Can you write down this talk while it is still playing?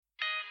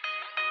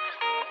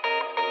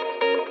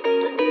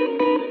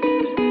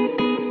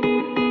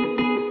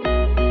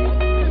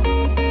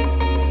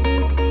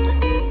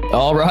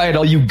All right,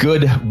 all you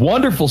good,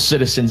 wonderful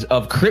citizens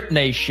of Crypt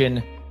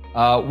Nation.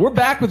 We're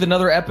back with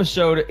another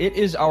episode. It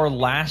is our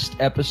last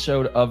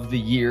episode of the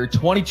year,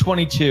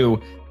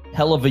 2022.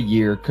 Hell of a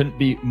year. Couldn't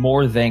be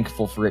more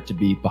thankful for it to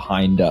be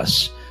behind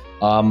us.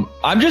 I'm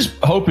just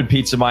hoping,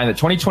 Pizza Mind, that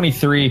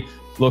 2023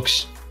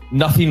 looks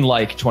nothing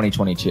like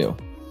 2022.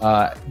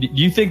 Do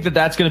you think that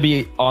that's going to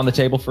be on the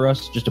table for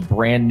us? Just a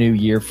brand new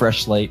year,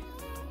 fresh slate?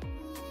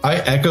 I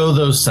echo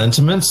those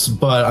sentiments,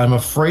 but I'm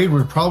afraid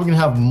we're probably going to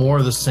have more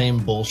of the same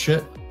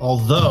bullshit.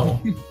 Although,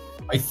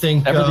 I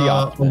think Ever the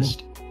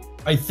optimist.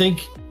 I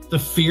think the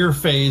fear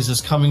phase is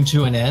coming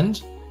to an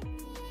end,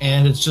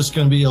 and it's just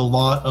going to be a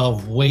lot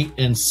of wait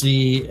and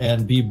see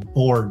and be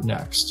bored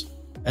next.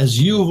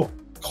 As you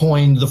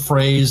coined the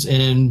phrase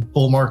in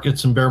bull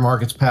markets and bear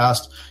markets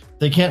past,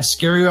 they can't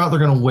scare you out,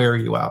 they're going to wear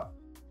you out.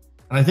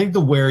 And I think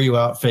the wear you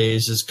out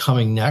phase is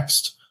coming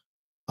next.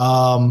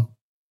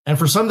 And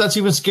for some, that's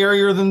even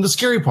scarier than the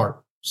scary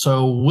part.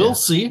 So we'll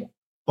see.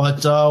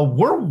 But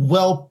we're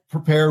well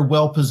prepared,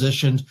 well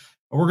positioned.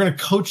 And we're going to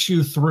coach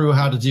you through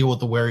how to deal with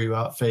the wear you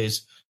out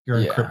phase here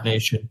in Crypt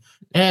Nation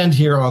and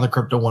here on the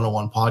Crypto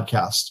 101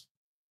 podcast.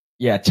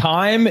 Yeah,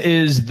 time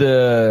is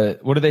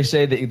what do they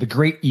say? The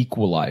great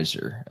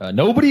equalizer.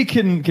 Nobody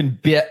can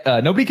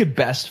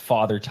best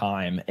father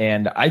time.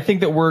 And I think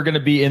that we're going to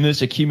be in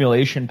this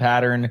accumulation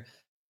pattern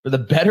for the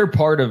better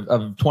part of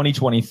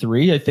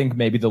 2023. I think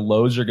maybe the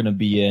lows are going to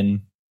be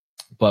in,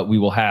 but we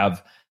will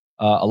have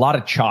a lot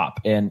of chop.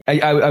 And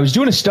I was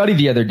doing a study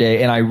the other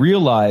day, and I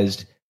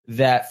realized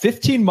that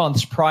 15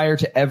 months prior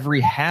to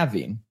every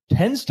halving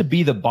tends to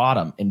be the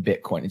bottom in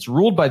Bitcoin. It's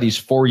ruled by these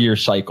 4-year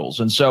cycles.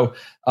 And so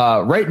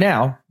right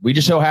now, we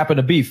just so happen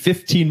to be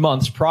 15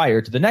 months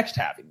prior to the next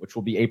halving, which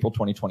will be April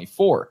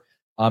 2024.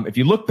 If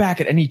you look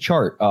back at any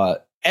chart,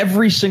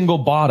 every single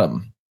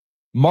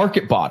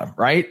market bottom,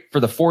 right, for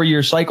the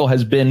 4-year cycle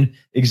has been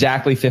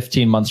exactly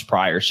 15 months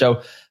prior.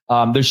 So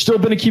there's still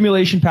been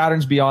accumulation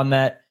patterns beyond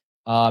that.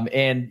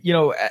 And, you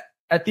know,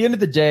 at the end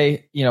of the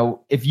day, you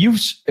know, if you're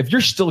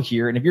still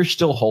here and if you're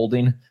still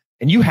holding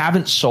and you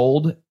haven't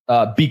sold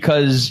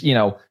because, you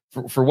know,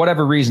 for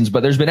whatever reasons,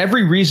 but there's been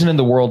every reason in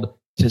the world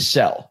to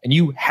sell and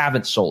you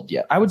haven't sold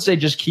yet, I would say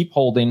just keep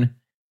holding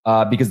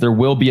because there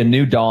will be a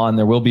new dawn.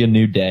 There will be a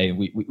new day.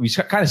 We've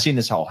kind of seen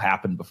this all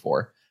happen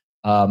before.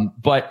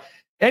 But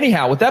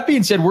anyhow, with that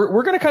being said,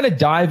 we're going to kind of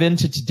dive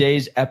into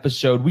today's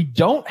episode. We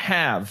don't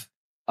have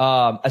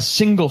a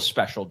single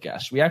special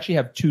guest. We actually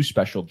have 2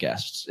 special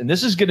guests, and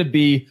this is going to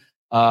be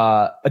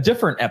a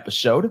different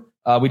episode.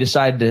 We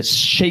decided to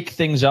shake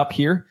things up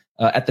here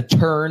at the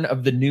turn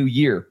of the new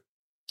year.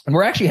 And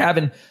we're actually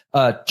having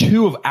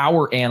 2 of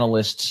our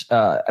analysts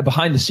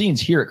behind the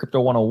scenes here at Crypto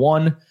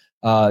 101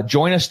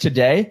 join us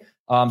today.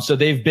 So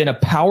they've been a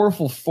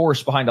powerful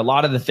force behind a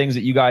lot of the things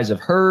that you guys have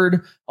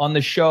heard on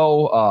the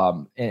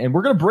show. And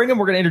we're going to bring them.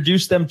 We're going to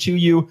introduce them to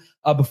you.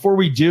 Before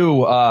we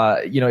do,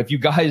 you know, if you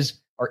guys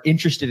are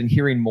interested in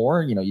hearing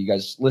more, you know, you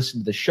guys listen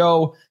to the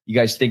show, you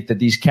guys think that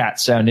these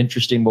cats sound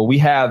interesting. Well, we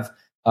have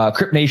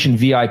Crypt Nation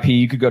VIP.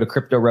 You could go to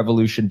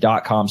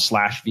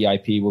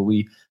cryptorevolution.com/VIP where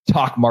we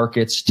talk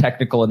markets,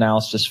 technical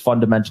analysis,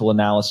 fundamental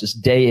analysis,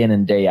 day in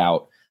and day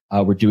out.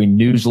 We're doing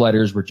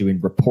newsletters. We're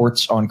doing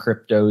reports on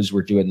cryptos.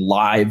 We're doing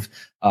live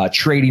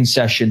trading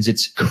sessions.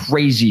 It's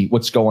crazy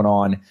what's going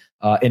on.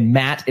 And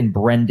Matt and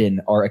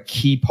Brendan are a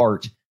key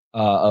part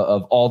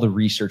of all the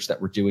research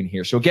that we're doing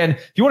here. So again,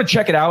 if you want to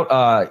check it out,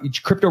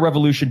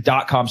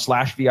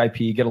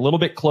 cryptorevolution.com/VIP, get a little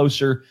bit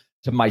closer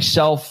to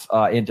myself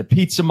and to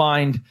Pizza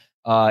Mind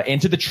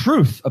and to the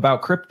truth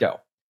about crypto.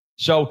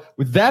 So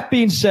with that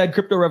being said,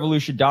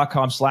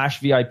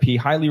 cryptorevolution.com/VIP,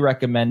 highly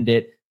recommend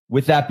it.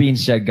 With that being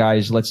said,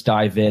 guys, let's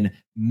dive in.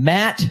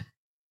 Matt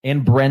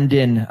and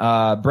Brendan,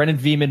 Brendan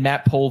Veeman,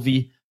 Matt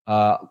Polvey,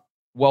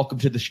 welcome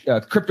to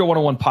the Crypto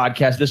 101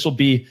 podcast. This will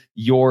be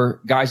your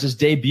guys'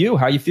 debut.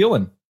 How you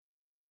feeling?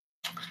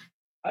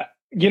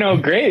 You know,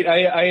 great.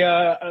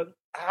 I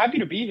happy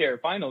to be here.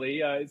 Finally,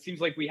 it seems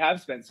like we have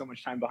spent so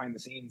much time behind the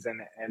scenes, and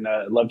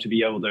love to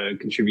be able to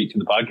contribute to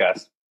the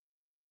podcast.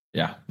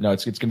 Yeah, no,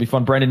 it's gonna be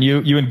fun. Brendan,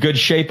 you in good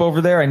shape over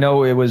there? I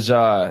know it was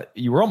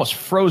you were almost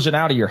frozen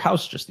out of your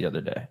house just the other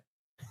day.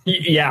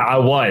 Yeah, I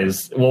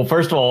was. Well,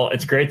 first of all,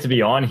 it's great to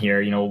be on here.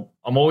 You know,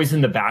 I'm always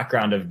in the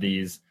background of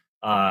these,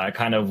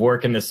 kind of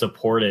working to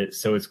support it.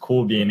 So it's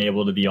cool being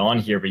able to be on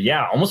here. But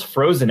yeah, almost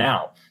frozen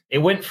out. It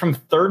went from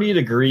 30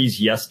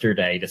 degrees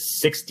yesterday to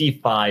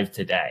 65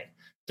 today.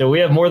 So we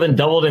have more than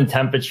doubled in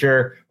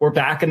temperature. We're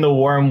back in the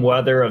warm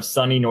weather of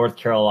sunny North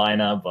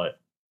Carolina, but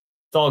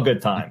it's all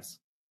good times.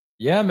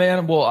 Yeah,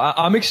 man. Well,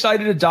 I'm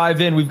excited to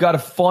dive in. We've got a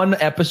fun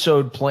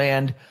episode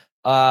planned.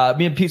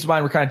 Me and Pizza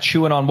Mind were kind of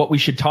chewing on what we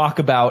should talk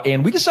about,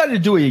 and we decided to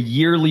do a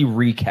yearly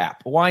recap.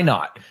 Why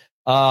not?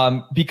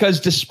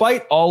 Because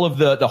despite all of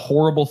the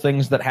horrible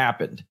things that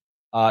happened,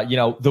 you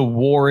know, the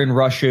war in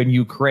Russia and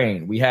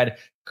Ukraine, we had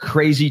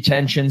crazy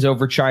tensions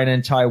over China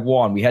and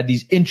Taiwan. We had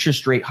these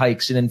interest rate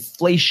hikes and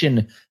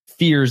inflation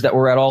fears that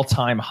were at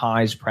all-time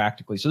highs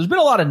practically. So there's been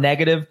a lot of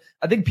negative.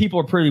 I think people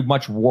are pretty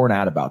much worn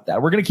out about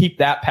that. We're going to keep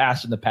that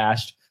past in the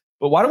past.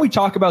 But why don't we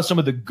talk about some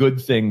of the good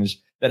things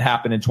that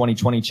happened in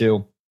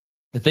 2022,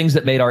 the things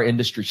that made our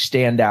industry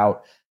stand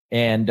out,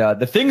 and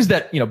the things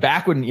that,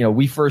 back when,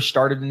 we first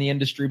started in the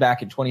industry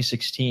back in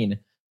 2016,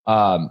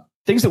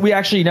 things that we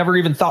actually never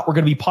even thought were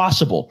going to be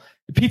possible.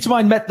 Pizza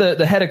met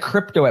the head of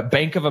crypto at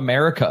Bank of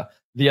America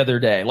the other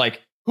day.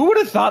 Like, who would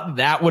have thought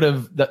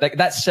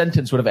that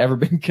sentence would have ever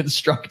been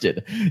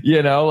constructed?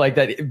 Like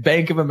that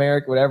Bank of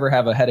America would ever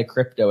have a head of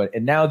crypto,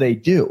 and now they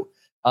do.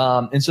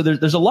 And so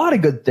there's a lot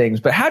of good things.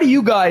 But how do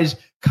you guys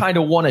kind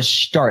of want to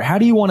start? How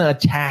do you want to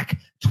attack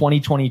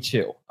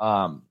 2022?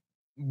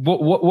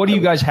 What do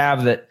you guys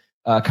have that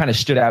kind of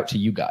stood out to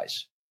you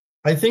guys?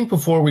 I think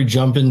before we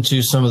jump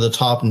into some of the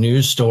top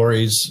news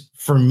stories,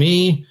 for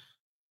me,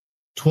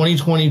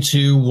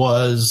 2022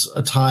 was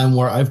a time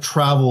where I've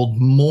traveled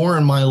more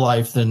in my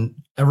life than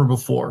ever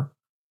before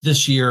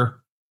this year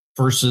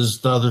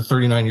versus the other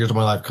 39 years of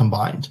my life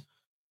combined.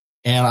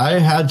 And I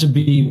had to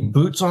be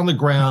boots on the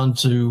ground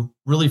to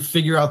really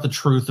figure out the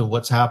truth of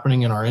what's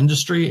happening in our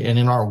industry and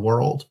in our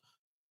world.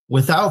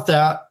 Without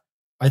that,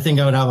 I think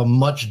I would have a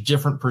much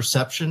different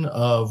perception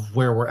of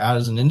where we're at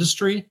as an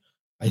industry.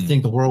 I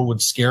think the world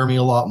would scare me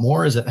a lot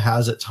more, as it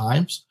has at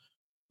times.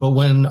 But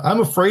when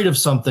I'm afraid of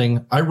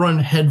something, I run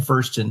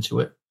headfirst into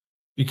it,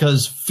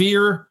 because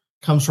fear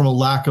comes from a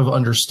lack of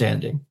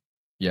understanding.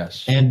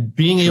 Yes. And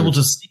being able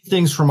to see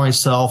things for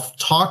myself,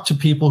 talk to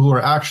people who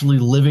are actually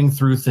living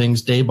through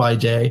things day by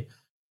day,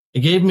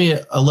 it gave me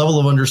a level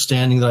of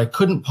understanding that I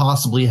couldn't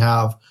possibly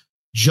have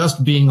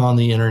just being on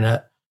the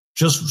internet,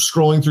 just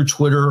scrolling through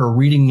Twitter or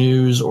reading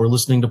news or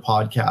listening to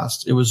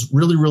podcasts. It was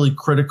really, really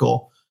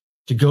critical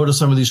to go to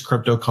some of these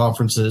crypto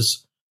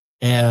conferences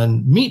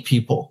and meet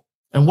people.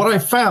 And what I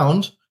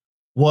found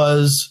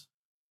was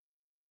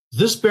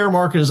this bear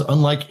market is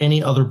unlike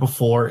any other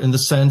before, in the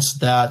sense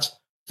that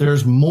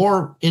there's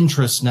more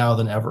interest now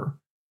than ever.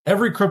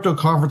 Every crypto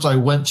conference I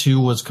went to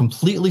was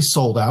completely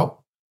sold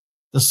out.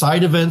 The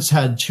side events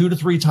had 2 to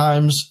 3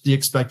 times the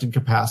expected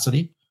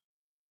capacity.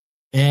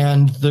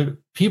 And the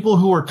people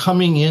who were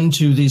coming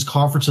into these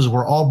conferences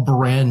were all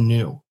brand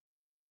new.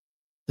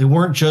 They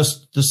weren't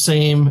just the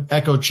same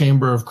echo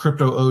chamber of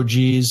crypto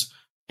OGs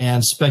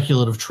and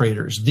speculative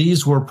traders.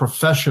 These were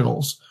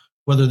professionals,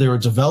 whether they were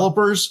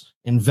developers,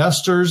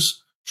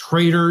 investors,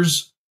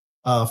 traders,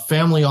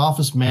 family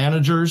office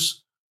managers,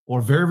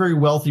 or very, very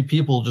wealthy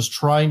people just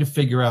trying to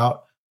figure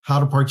out how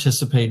to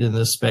participate in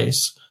this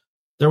space.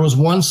 There was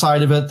one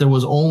side of it, there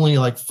was only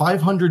like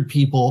 500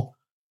 people,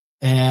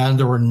 and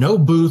there were no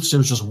booths. It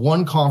was just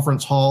one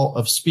conference hall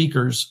of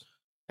speakers,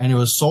 and it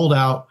was sold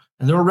out.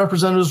 And there were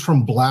representatives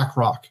from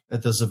BlackRock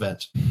at this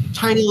event.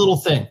 Tiny little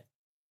thing.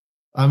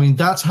 I mean,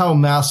 that's how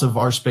massive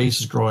our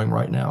space is growing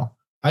right now.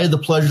 I had the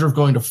pleasure of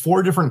going to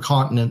 4 different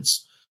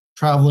continents,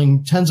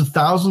 traveling tens of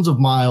thousands of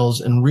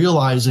miles, and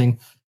realizing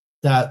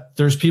that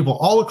there's people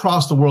all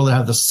across the world that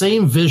have the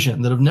same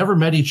vision, that have never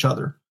met each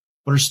other,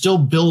 but are still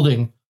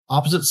building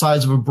opposite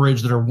sides of a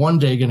bridge that are one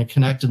day going to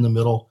connect in the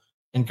middle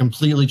and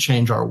completely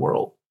change our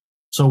world.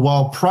 So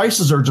while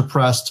prices are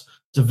depressed,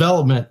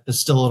 development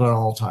is still at an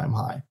all-time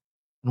high.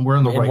 And we're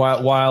in the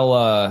right.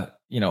 While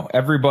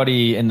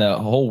everybody in the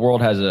whole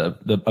world has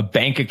a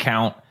bank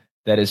account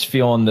that is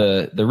feeling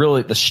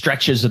the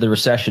stretches of the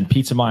recession,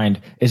 Pizza Mind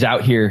is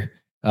out here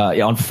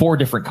on 4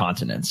 different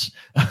continents.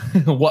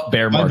 What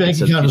bear market? My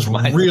bank account is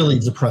really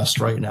depressed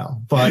right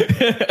now, but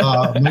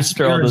my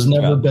spirit has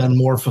never been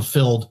more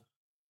fulfilled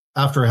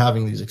after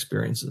having these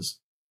experiences.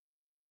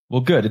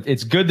 Well, good.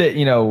 It's good that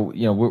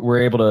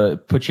we're able to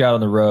put you out on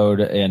the road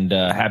and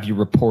have you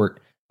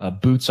report.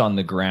 Boots on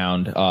the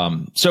ground.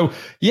 So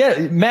yeah,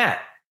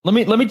 Matt, let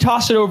me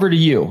toss it over to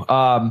you.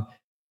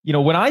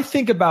 When I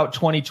think about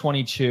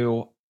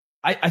 2022,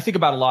 I think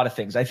about a lot of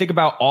things. I think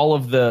about all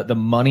of the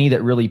money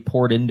that really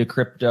poured into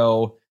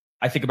crypto.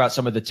 I think about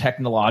some of the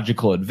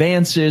technological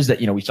advances that,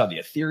 we saw the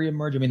Ethereum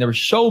merge. I mean, there were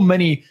so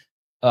many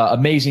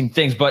amazing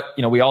things, but,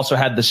 we also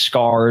had the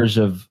scars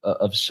of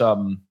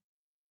some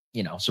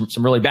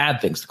really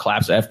bad things, the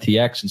collapse of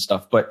FTX and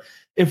stuff. But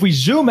if we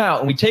zoom out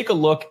and we take a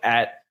look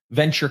at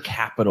venture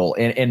capital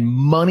and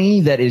money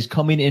that is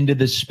coming into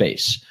this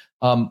space,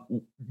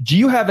 do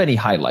you have any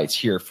highlights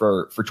here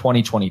for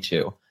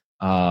 2022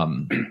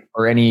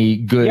 or any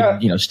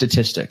good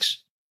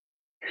statistics?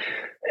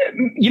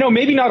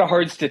 Maybe not a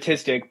hard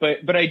statistic,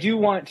 but I do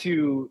want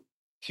to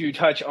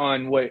touch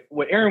on what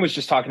Aaron was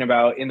just talking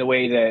about, in the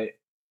way that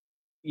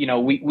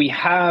we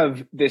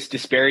have this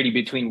disparity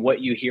between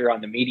what you hear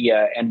on the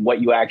media and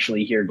what you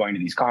actually hear going to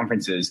these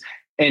conferences.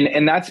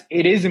 And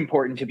it is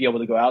important to be able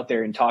to go out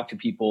there and talk to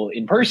people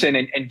in person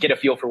and get a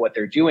feel for what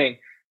they're doing,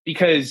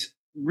 because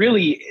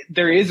really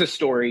there is a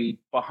story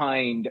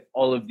behind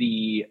all of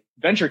the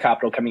venture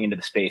capital coming into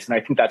the space. And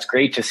I think that's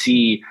great to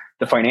see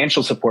the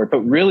financial support,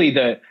 but really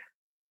the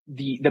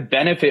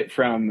benefit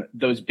from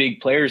those big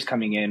players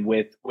coming in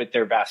with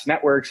their vast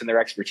networks and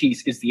their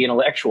expertise is the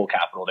intellectual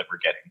capital that we're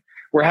getting.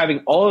 We're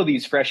having all of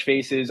these fresh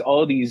faces,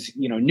 all of these,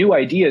 new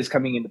ideas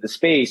coming into the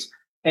space.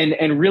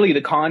 And really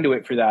the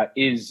conduit for that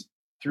is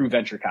through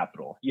venture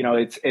capital. You know,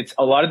 it's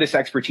a lot of this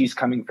expertise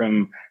coming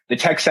from the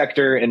tech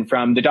sector and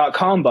from the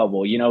 .com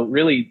bubble. You know,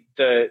 really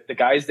the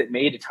guys that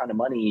made a ton of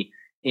money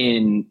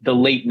in the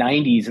late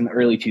 90s and the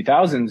early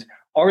 2000s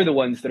are the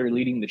ones that are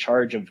leading the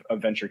charge of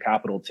venture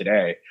capital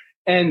today.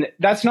 And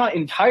that's not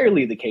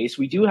entirely the case.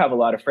 We do have a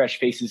lot of fresh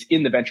faces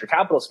in the venture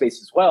capital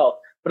space as well,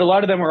 but a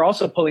lot of them are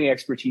also pulling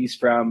expertise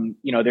from,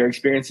 you know, their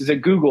experiences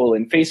at Google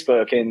and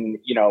Facebook and,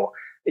 you know,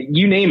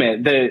 you name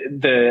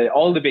it,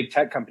 all the big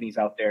tech companies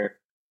out there.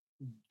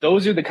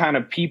 Those are the kind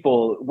of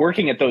people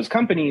working at those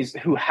companies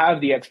who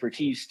have the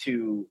expertise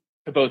to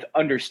both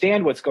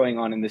understand what's going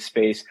on in this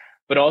space,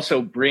 but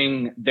also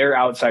bring their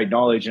outside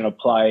knowledge and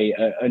apply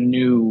a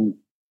new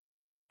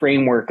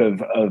framework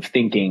of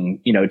thinking,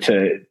 you know,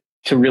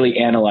 to really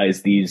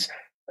analyze these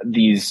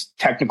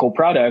technical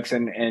products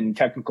and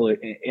technical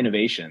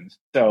innovations.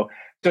 So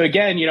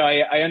again, you know,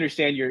 I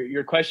understand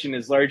your question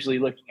is largely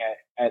looking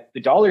at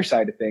the dollar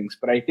side of things,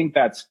 but I think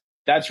that's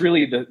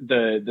really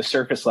the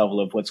surface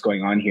level of what's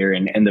going on here,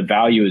 and the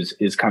value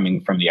is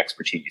coming from the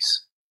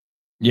expertise.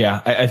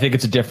 Yeah, I think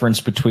it's a difference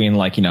between,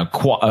 like, you know,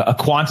 a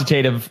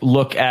quantitative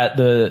look at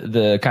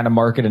the kind of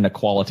market and a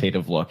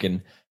qualitative look.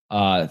 And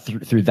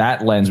through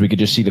that lens, we could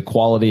just see the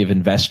quality of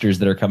investors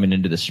that are coming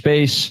into the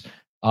space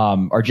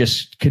are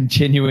just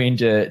continuing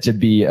to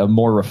be a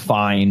more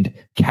refined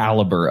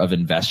caliber of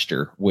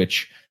investor,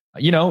 which,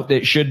 you know,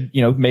 that should,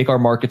 you know, make our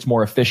markets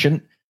more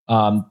efficient.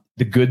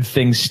 The good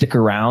things stick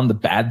around, the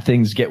bad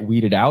things get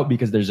weeded out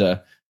because there's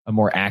a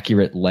more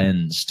accurate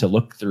lens to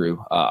look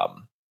through.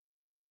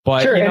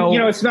 But sure, you know, and, you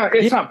know, it's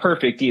not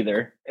perfect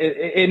either.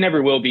 It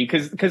never will be,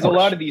 because a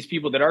lot of these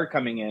people that are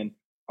coming in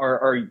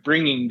are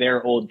bringing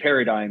their old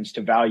paradigms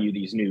to value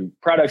these new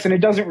products, and it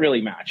doesn't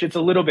really match. It's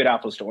a little bit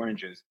apples to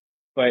oranges,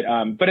 but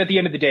at the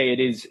end of the day,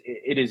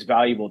 it is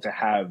valuable to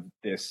have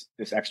this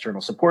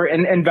external support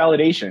and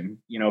validation,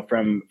 you know,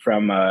 from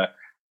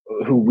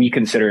who we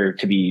consider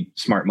to be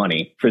smart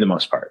money for the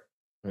most part.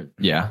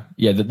 Yeah.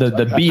 The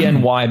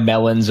BNY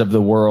Mellons of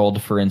the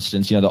world, for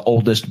instance, you know, the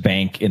oldest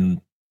bank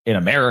in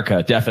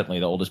America, definitely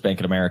the oldest bank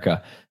in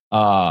America.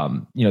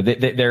 You know,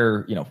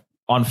 they're, you know,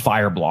 on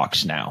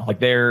Fireblocks now. Like,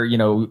 they're, you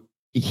know,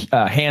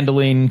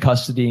 handling,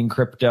 custodying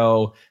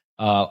crypto.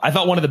 I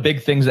thought one of the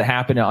big things that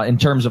happened in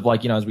terms of,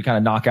 like, you know, as we kind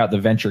of knock out the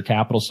venture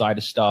capital side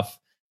of stuff,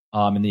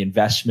 and the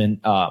investment,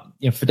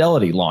 you know,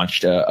 Fidelity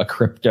launched a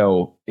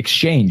crypto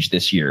exchange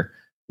this year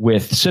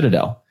with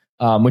Citadel,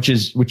 which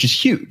is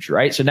huge,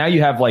 right? So now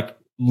you have, like,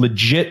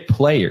 legit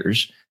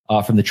players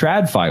from the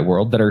TradFi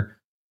world that are,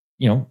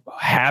 you know,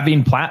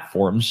 having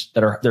platforms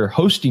they're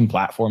hosting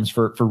platforms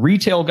for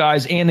retail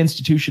guys and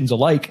institutions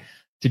alike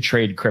to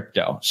trade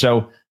crypto.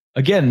 So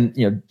again,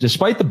 you know,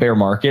 despite the bear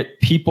market,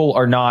 people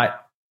are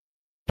not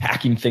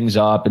packing things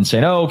up and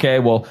saying, oh, okay,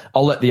 well,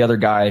 I'll let the other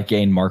guy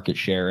gain market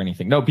share or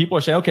anything. No, people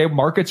are saying, okay,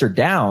 markets are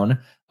down.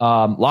 A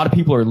lot of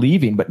people are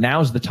leaving, but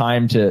now's the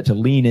time to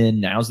lean in.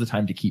 Now's the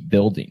time to keep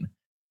building.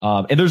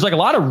 And there's, like, a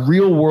lot of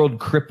real world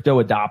crypto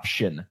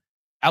adoption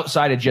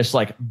outside of just,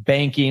 like,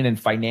 banking and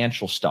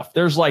financial stuff.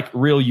 There's, like,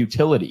 real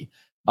utility.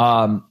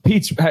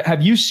 Pete,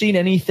 have you seen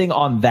anything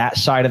on that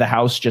side of the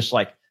house? Just,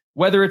 like,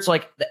 whether it's,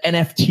 like, the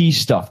NFT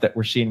stuff that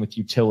we're seeing with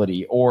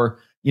utility, or,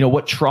 you know,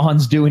 what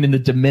Tron's doing in the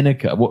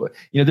Dominica.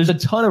 You know, there's a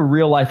ton of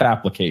real life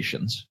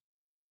applications.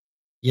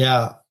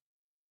 Yeah.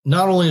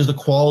 Not only is the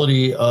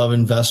quality of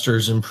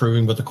investors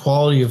improving, but the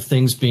quality of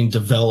things being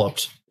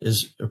developed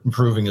is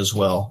improving as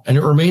well. And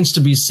it remains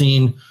to be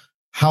seen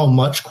how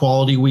much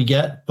quality we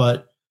get,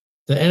 but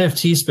the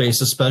NFT space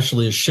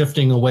especially is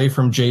shifting away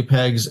from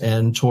JPEGs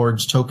and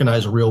towards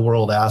tokenized real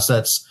world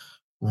assets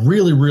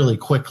really, really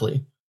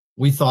quickly.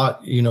 We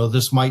thought, you know,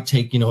 this might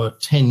take, you know,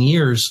 10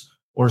 years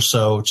or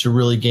so to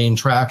really gain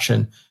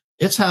traction.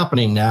 It's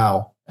happening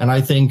now. And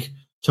I think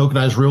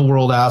tokenized real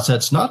world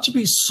assets, not to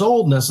be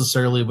sold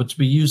necessarily, but to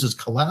be used as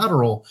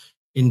collateral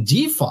in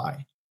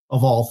DeFi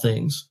of all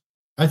things.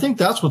 I think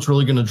that's what's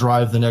really going to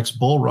drive the next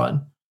bull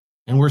run.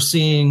 And we're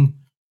seeing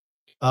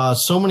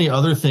so many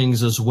other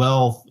things as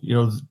well. You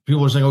know,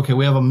 people are saying, okay,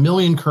 we have 1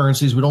 million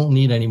currencies. We don't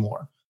need any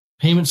more.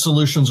 Payment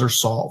solutions are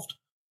solved.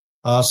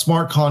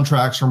 Smart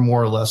contracts are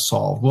more or less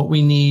solved. What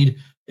we need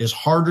is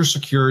harder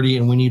security,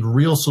 and we need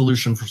real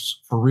solutions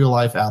for real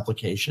life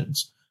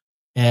applications.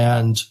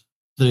 And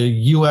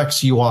the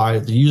UX, UI,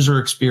 the user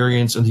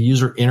experience, and the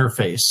user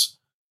interface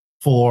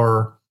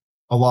for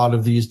a lot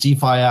of these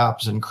DeFi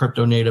apps and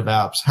crypto native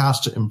apps has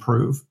to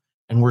improve.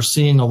 And we're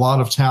seeing a lot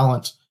of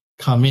talent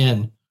come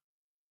in.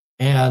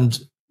 And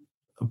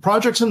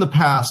projects in the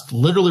past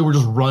literally were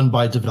just run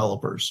by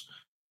developers.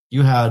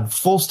 You had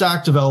full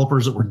stack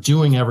developers that were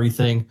doing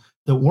everything,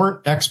 that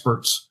weren't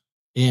experts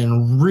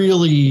in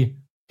really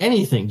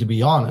anything, to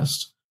be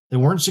honest. They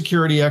weren't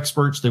security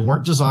experts. They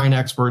weren't design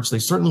experts. They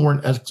certainly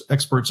weren't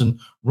experts in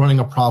running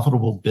a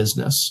profitable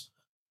business.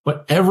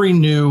 But every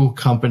new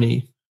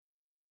company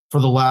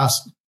for the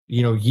last,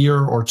 you know, year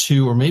or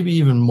two, or maybe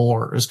even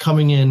more, is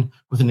coming in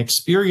with an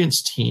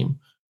experienced team,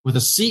 with a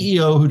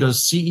CEO who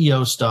does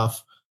CEO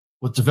stuff,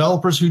 with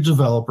developers who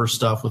developer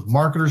stuff, with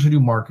marketers who do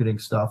marketing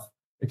stuff,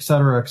 et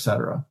cetera, et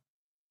cetera.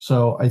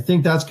 So I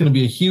think that's going to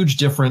be a huge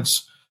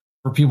difference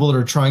for people that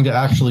are trying to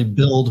actually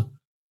build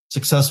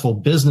successful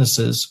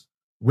businesses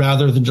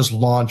rather than just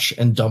launch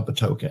and dump a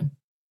token.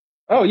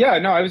 Oh yeah,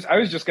 no, I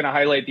was just going to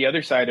highlight the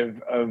other side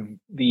of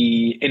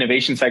the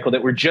innovation cycle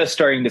that we're just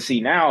starting to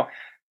see now,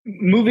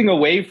 moving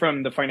away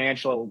from the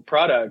financial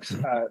products,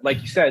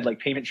 like you said, like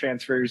payment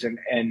transfers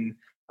and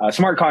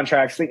smart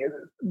contracts.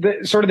 The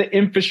sort of the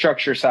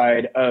infrastructure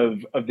side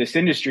of this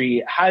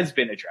industry has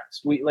been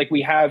addressed.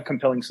 We have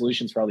compelling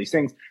solutions for all these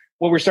things.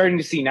 What we're starting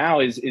to see now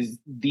is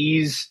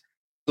these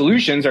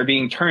solutions are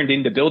being turned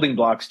into building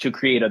blocks to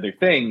create other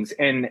things.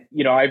 And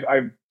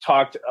I've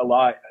talked a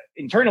lot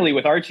internally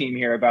with our team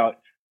here about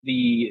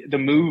the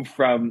move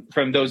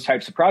from those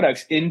types of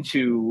products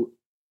into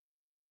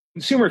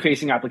consumer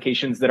facing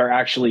applications that are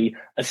actually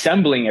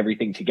assembling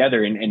everything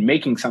together and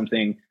making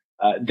something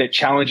that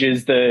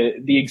challenges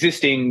the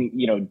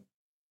existing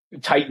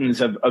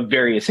titans of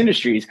various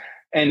industries.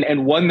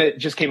 And one that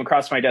just came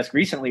across my desk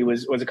recently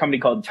was a company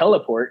called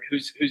Teleport,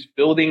 who's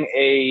building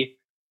a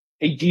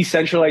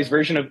decentralized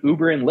version of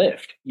Uber and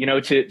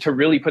Lyft, to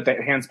really put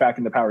their hands back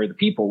in the power of the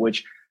people,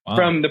 which wow.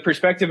 From the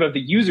perspective of the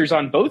users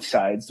on both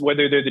sides,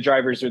 whether they're the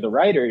drivers or the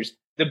riders,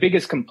 the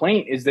biggest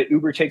complaint is that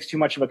Uber takes too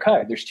much of a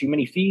cut. There's too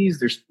many fees.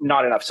 There's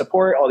not enough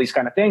support, all these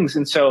kind of things.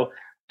 And so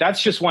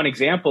that's just one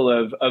example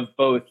of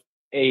both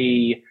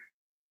a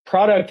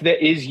product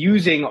that is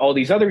using all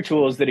these other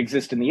tools that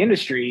exist in the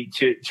industry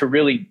to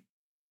really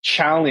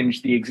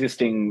challenge the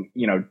existing,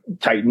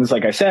 titans,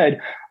 like I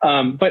said,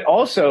 but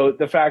also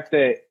the fact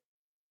that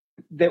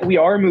we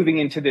are moving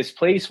into this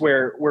place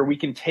where we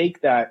can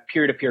take that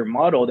peer-to-peer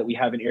model that we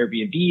have in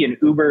Airbnb and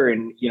Uber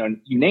and, you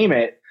name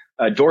it,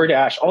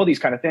 DoorDash, all these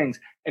kind of things,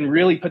 and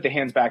really put the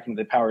hands back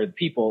into the power of the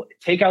people,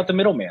 take out the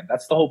middleman.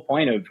 That's the whole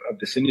point of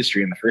this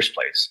industry in the first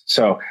place.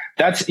 So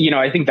that's,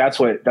 I think that's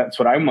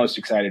what I'm most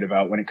excited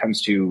about when it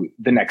comes to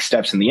the next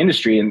steps in the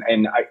industry.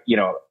 And I,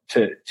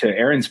 to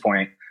Aaron's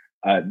point,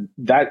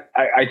 that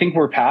I think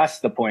we're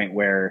past the point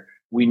where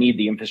we need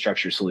the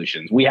infrastructure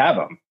solutions. We have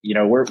them.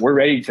 We're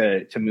ready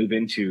to move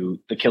into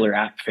the killer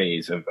app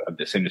phase of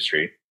this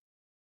industry.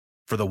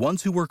 For the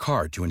ones who work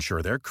hard to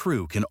ensure their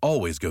crew can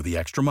always go the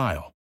extra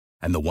mile,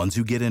 and the ones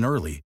who get in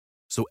early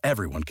so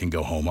everyone can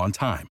go home on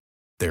time,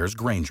 there's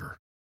Grainger,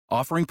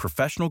 offering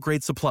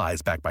professional-grade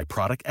supplies backed by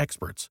product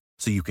experts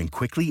so you can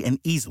quickly and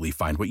easily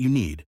find what you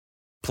need.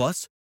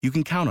 Plus, you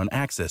can count on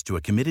access to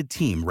a committed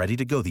team ready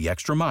to go the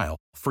extra mile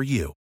for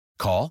you.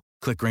 Call,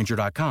 click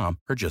Grainger.com,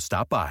 or just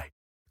stop by.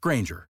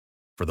 Grainger,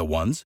 for the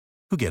ones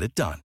who get it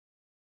done.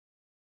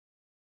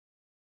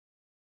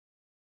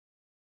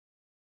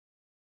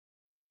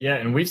 Yeah,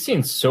 and we've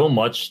seen so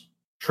much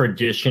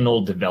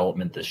traditional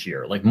development this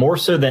year, like more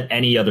so than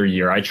any other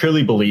year. I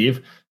truly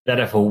believe that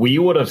if we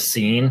would have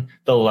seen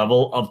the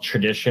level of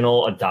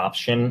traditional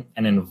adoption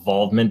and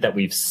involvement that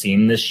we've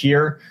seen this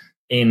year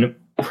in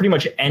pretty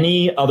much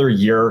any other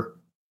year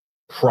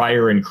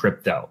prior in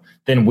crypto,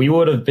 then we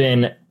would have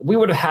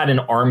had an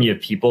army of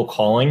people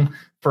calling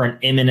for an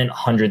imminent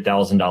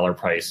 $100,000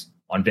 price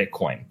on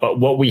Bitcoin. But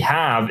what we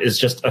have is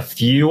just a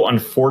few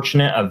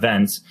unfortunate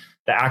events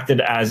that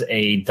acted as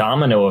a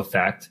domino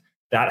effect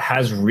that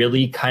has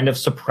really kind of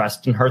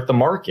suppressed and hurt the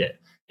market.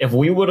 If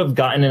we would have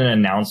gotten an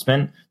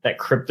announcement that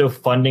crypto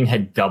funding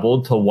had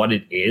doubled to what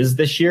it is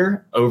this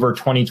year over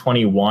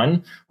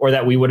 2021, or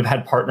that we would have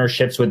had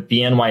partnerships with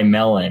BNY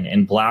Mellon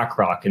and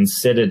BlackRock and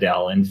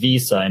Citadel and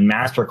Visa and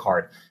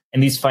MasterCard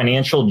and these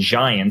financial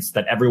giants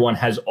that everyone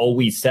has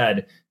always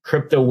said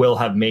crypto will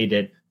have made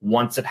it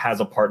once it has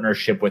a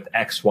partnership with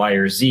X, Y,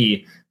 or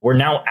Z, we're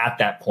now at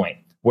that point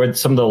where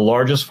some of the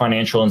largest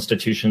financial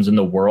institutions in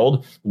the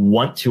world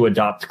want to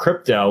adopt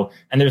crypto.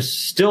 And there's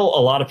still a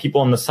lot of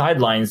people on the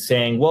sidelines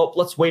saying, well,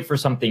 let's wait for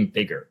something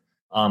bigger.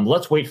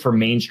 Let's wait for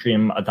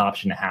mainstream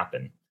adoption to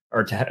happen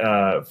or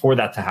for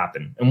that to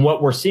happen. And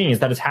what we're seeing is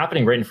that it's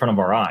happening right in front of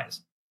our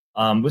eyes.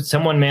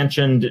 Someone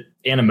mentioned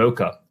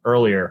Animoca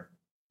earlier.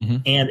 Mm-hmm.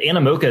 And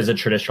Animoca is a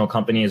traditional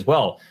company as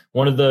well.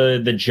 One of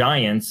the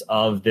giants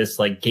of this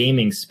like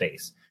gaming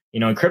space.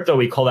 In crypto,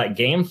 we call that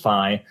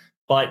GameFi,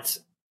 but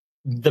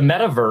the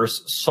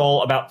metaverse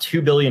saw about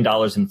 $2 billion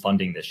in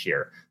funding this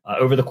year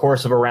over the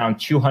course of around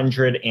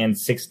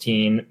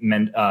 216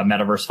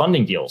 metaverse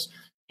funding deals.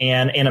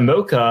 And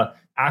Animoca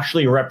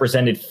actually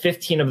represented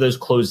 15 of those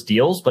closed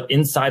deals, but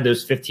inside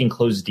those 15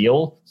 closed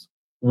deals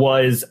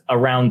was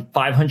around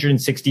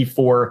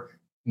 564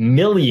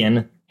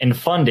 million in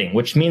funding,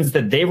 which means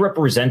that they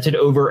represented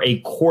over a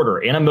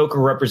quarter. Animoca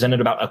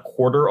represented about a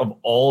quarter of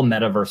all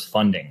metaverse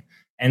funding.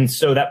 And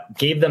so that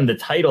gave them the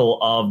title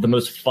of the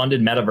most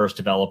funded metaverse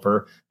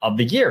developer of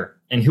the year.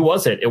 And who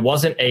was it? It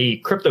wasn't a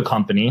crypto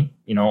company,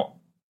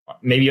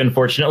 maybe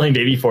unfortunately,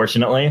 maybe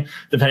fortunately,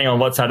 depending on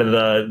what side of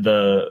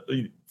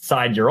the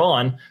side you're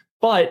on.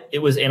 But it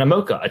was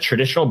Animoca, a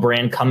traditional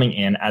brand coming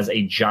in as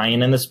a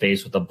giant in the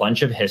space with a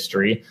bunch of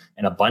history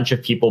and a bunch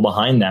of people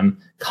behind them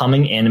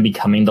coming in and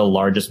becoming the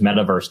largest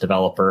metaverse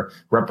developer,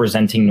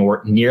 representing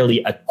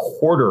nearly a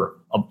quarter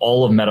of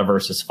all of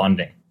Metaverse's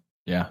funding.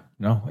 Yeah,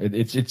 no,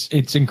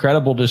 it's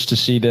incredible just to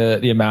see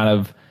the amount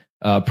of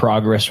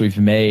progress we've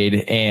made.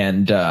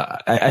 And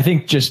I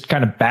think just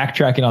kind of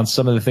backtracking on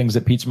some of the things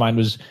that Pete's Mind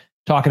was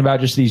talking about,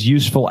 just these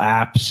useful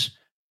apps,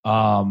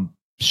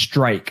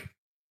 Strike,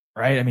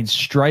 right? I mean,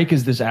 Strike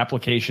is this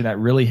application that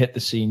really hit the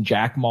scene.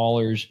 Jack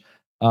Mallers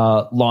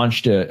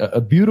launched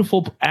a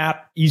beautiful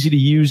app, easy to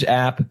use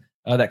app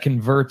that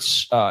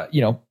converts,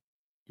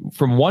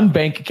 from one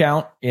bank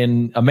account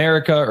in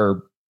America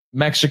or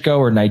Mexico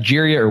or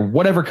Nigeria or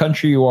whatever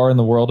country you are in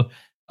the world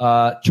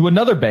to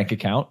another bank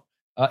account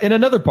in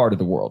another part of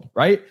the world,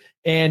 right?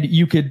 And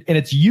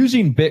it's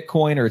using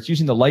Bitcoin, or it's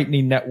using the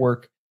Lightning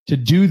Network to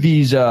do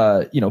these,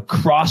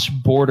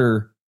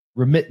 cross-border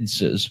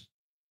remittances.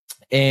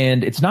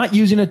 And it's not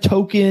using a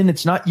token.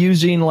 It's not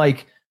using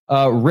like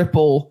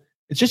Ripple.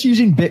 It's just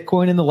using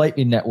Bitcoin in the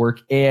Lightning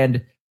Network.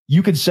 And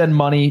you could send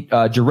money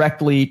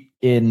directly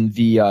in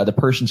the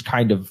person's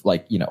kind of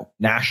like,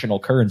 national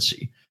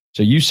currency.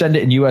 So you send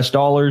it in US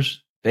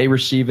dollars, they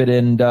receive it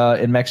in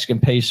Mexican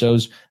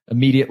pesos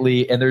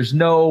immediately. And there's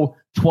no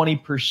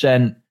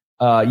 20%,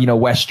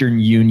 Western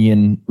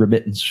Union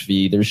remittance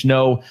fee. There's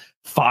no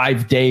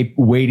 5-day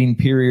waiting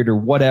period or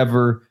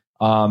whatever.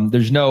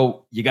 There's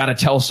no, you got to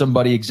tell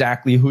somebody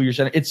exactly who you're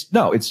sending. It's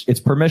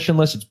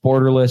permissionless. It's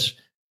borderless.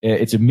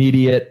 It's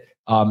immediate.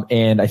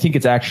 And I think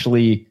it's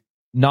actually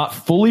not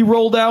fully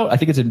rolled out. I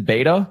think it's in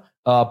beta.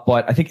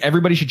 But I think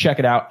everybody should check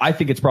it out. I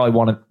think it's probably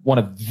one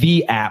of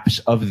the apps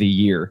of the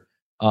year.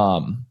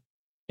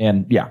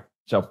 And yeah.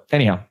 So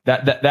anyhow,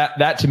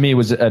 that to me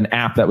was an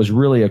app that was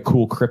really a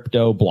cool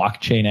crypto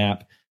blockchain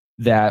app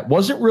that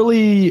wasn't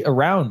really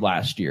around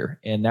last year,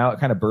 and now it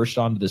kind of burst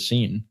onto the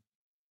scene.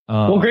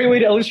 Great way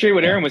to illustrate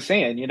what Aaron was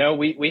saying.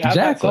 We have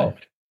that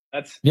solved.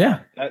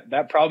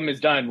 That problem is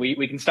done.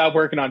 We can stop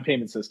working on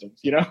payment systems.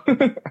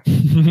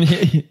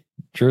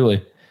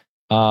 Truly.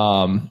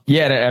 And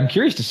I'm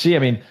curious to see. I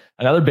mean,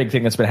 another big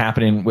thing that's been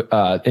happening in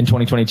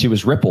 2022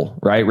 is Ripple,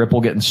 right?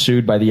 Ripple getting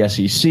sued by the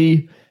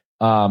SEC,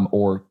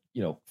 or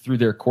through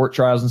their court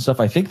trials and stuff.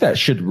 I think that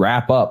should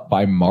wrap up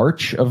by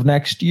March of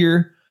next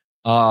year.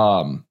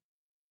 But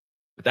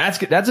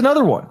that's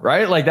another one,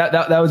 right? Like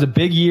that was a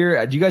big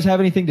year. Do you guys have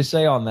anything to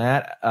say on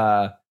that?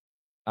 I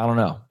don't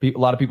know. A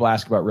lot of people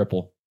ask about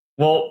Ripple.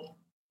 Well,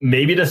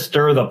 maybe to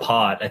stir the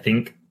pot, I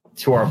think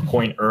to our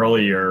point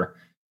earlier,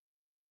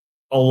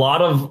 a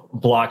lot of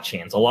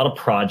blockchains, a lot of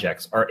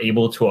projects are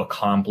able to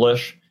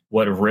accomplish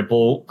what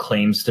Ripple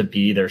claims to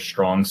be their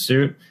strong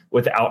suit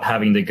without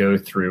having to go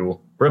through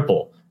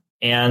Ripple.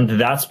 And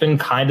that's been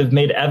kind of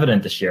made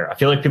evident this year. I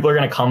feel like people are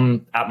going to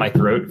come at my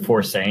throat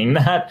for saying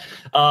that.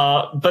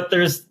 But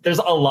there's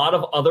a lot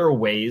of other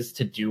ways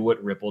to do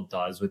what Ripple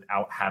does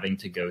without having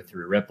to go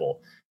through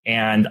Ripple.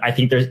 And I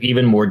think there's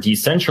even more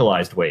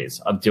decentralized ways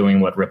of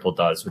doing what Ripple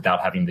does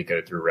without having to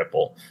go through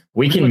Ripple.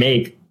 We can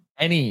make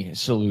any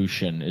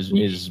solution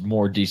is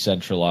more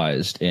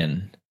decentralized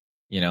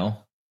Yeah.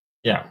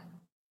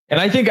 And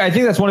I think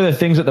that's one of the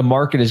things that the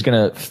market is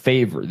going to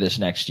favor this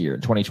next year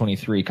in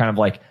 2023, kind of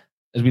like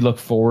as we look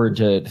forward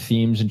to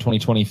themes in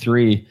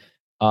 2023.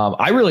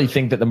 I really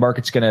think that the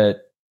market's going to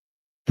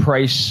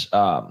price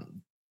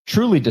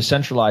truly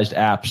decentralized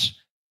apps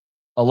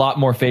a lot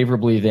more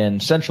favorably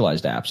than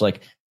centralized apps.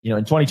 Like, in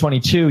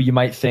 2022, you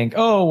might think,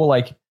 oh, well,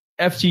 like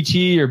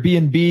FTT or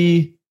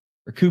BNB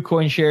or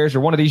KuCoin shares or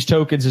one of these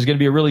tokens is going to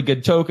be a really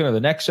good token, or the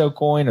Nexo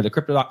coin or the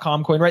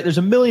Crypto.com coin, right? There's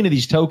a million of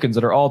these tokens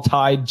that are all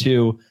tied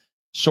to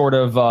sort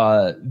of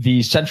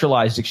the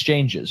centralized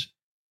exchanges.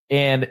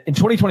 And in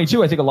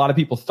 2022, I think a lot of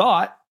people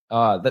thought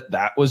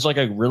that was like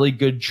a really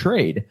good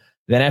trade.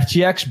 Then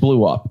FTX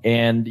blew up,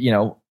 and,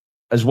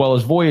 as well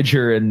as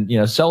Voyager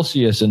and,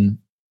 Celsius and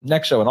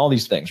Nexo and all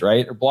these things,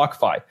 right? Or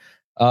BlockFi.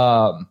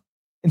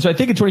 And so I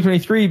think in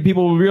 2023,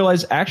 people will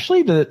realize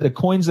actually the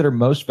coins that are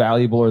most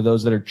valuable are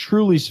those that are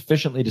truly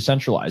sufficiently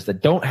decentralized,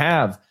 that don't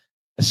have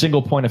a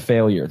single point of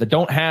failure, that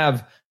don't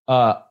have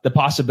the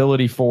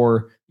possibility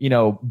for,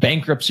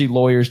 bankruptcy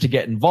lawyers to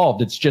get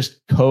involved. It's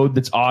just code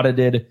that's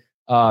audited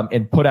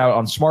and put out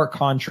on smart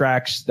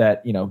contracts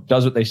that,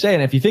 does what they say.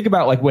 And if you think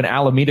about like when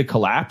Alameda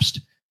collapsed,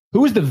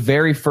 who was the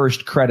very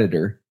first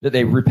creditor that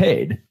they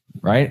repaid?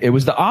 Right. It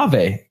was the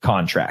Aave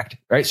contract.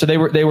 Right. So they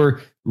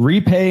were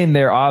repaying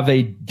their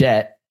Aave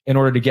debt in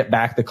order to get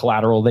back the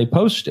collateral they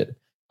posted.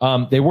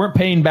 They weren't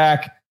paying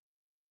back,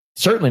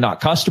 certainly not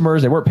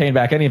customers. They weren't paying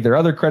back any of their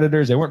other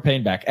creditors. They weren't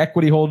paying back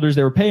equity holders.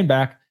 They were paying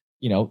back,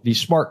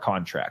 these smart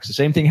contracts. The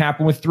same thing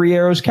happened with Three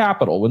Arrows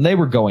Capital when they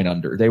were going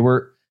under. They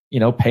were,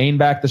 paying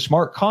back the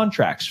smart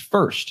contracts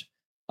first.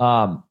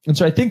 And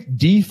so I think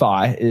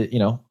DeFi,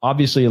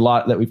 obviously a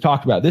lot that we've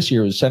talked about this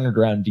year was centered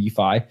around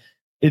DeFi.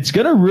 It's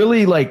going to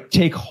really like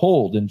take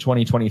hold in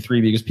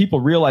 2023 because people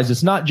realize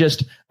it's not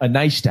just a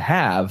nice to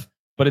have,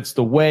 but it's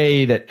the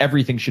way that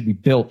everything should be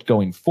built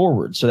going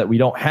forward, so that we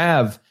don't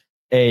have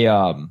a,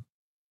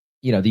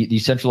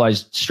 these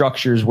centralized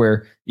structures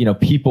where,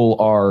 people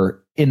are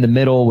in the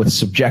middle with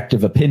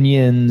subjective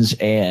opinions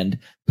and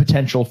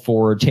potential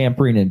for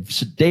tampering in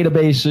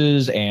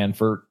databases and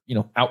for,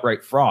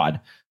 outright fraud.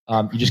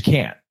 You just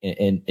can't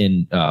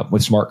in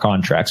with smart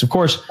contracts. Of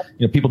course,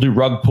 people do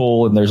rug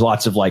pull, and there's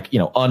lots of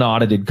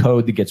unaudited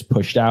code that gets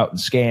pushed out, and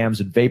scams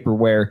and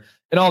vaporware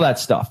and all that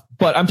stuff.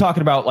 But I'm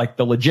talking about like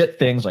the legit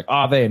things like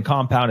Aave and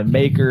Compound and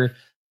Maker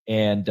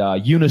and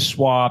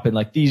Uniswap and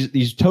like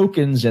these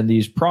tokens and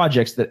these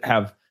projects that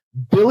have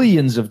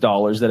billions of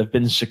dollars that have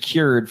been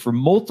secured for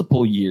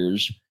multiple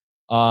years,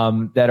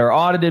 that are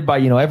audited by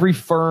every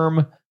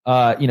firm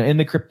in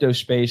the crypto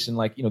space. And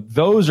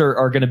those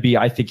are going to be,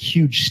 I think,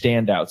 huge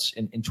standouts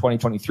in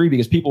 2023,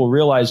 because people will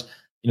realize,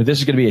 this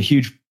is going to be a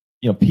huge,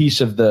 piece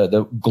of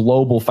the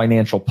global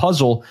financial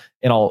puzzle.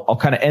 And I'll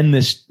kind of end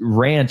this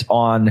rant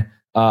on,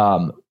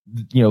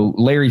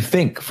 Larry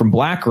Fink from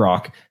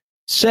BlackRock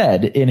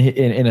said in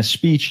a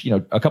speech,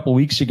 a couple of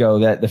weeks ago,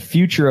 that the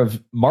future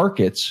of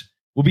markets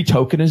will be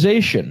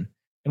tokenization.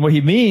 And what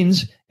he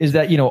means is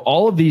that,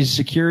 all of these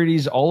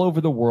securities all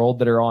over the world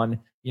that are on,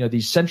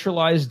 these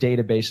centralized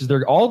databases,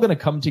 they're all going to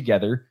come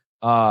together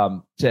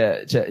to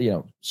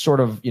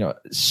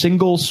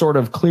single sort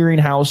of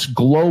clearinghouse,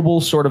 global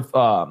sort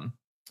of,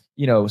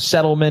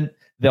 settlement.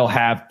 They'll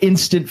have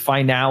instant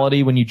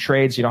finality when you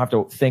trade, so you don't have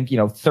to think,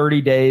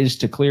 30 days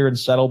to clear and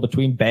settle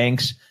between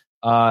banks.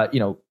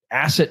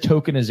 Asset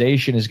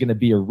tokenization is going to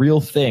be a real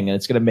thing, and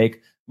it's going to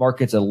make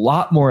markets a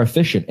lot more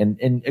efficient.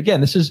 And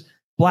again, this is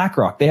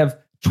BlackRock. They have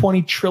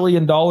 $20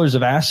 trillion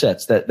of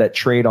assets that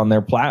trade on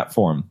their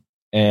platform,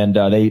 and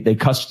they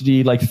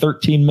custody like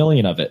 13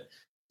 million of it.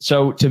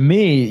 So to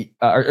me,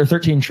 or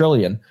 13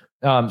 trillion.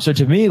 So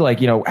to me,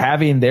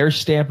 having their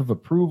stamp of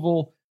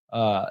approval,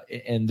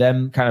 and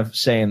them kind of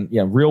saying,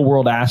 real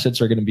world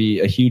assets are going to be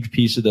a huge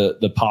piece of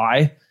the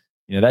pie.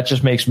 That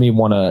just makes me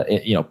want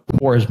to,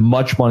 pour as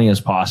much money as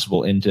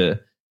possible into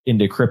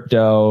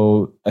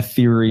crypto,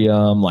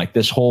 Ethereum, like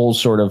this whole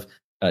sort of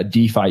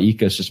DeFi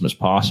ecosystem as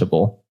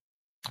possible.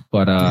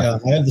 But I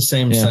have the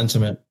same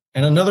sentiment.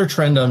 And another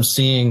trend I'm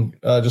seeing,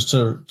 just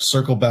to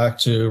circle back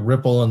to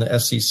Ripple and the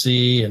SEC,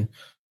 and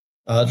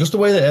just the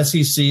way the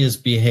SEC has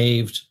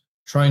behaved,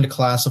 trying to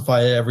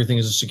classify everything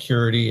as a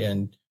security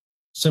and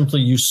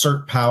simply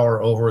usurp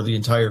power over the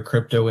entire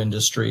crypto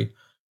industry.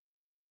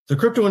 The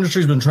crypto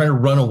industry has been trying to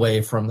run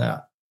away from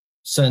that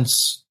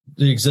since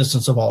the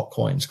existence of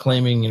altcoins,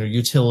 claiming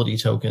utility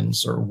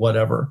tokens or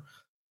whatever,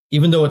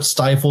 even though it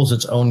stifles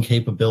its own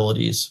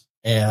capabilities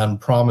and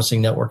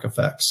promising network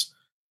effects.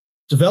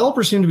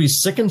 Developers seem to be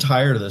sick and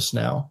tired of this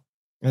now.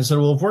 And I said,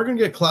 well, if we're going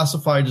to get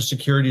classified as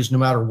securities no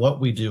matter what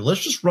we do,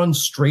 let's just run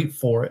straight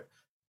for it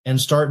and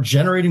start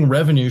generating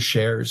revenue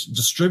shares,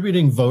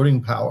 distributing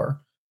voting power,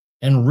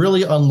 and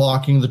really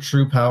unlocking the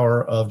true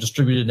power of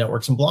distributed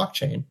networks and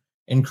blockchain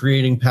and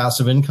creating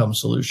passive income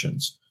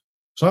solutions.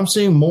 So I'm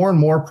seeing more and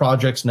more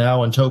projects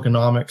now in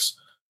tokenomics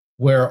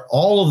where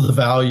all of the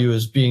value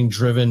is being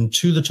driven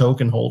to the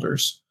token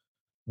holders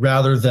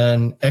rather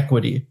than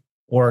equity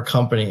or a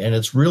company. And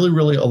it's really,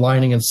 really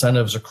aligning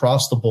incentives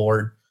across the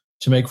board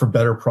to make for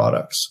better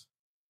products.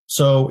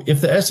 So if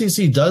the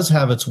SEC does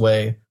have its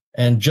way,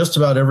 and just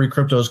about every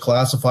crypto is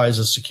classified as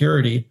a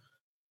security,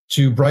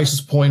 to Bryce's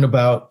point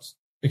about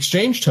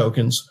exchange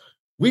tokens,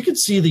 we could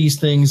see these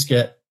things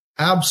get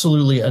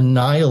absolutely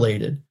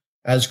annihilated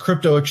as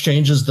crypto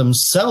exchanges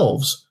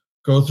themselves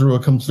go through a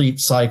complete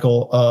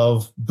cycle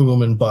of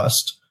boom and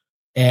bust.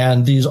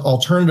 And these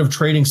alternative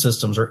trading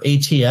systems, or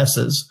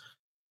ATSs,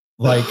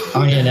 like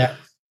INX,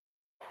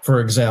 for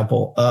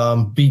example,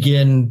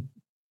 begin,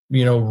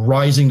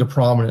 rising to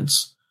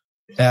prominence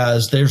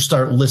as they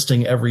start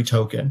listing every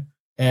token,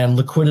 and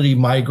liquidity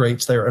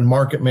migrates there, and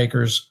market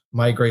makers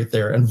migrate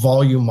there, and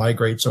volume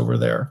migrates over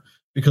there,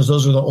 because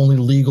those are the only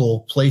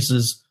legal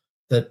places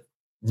that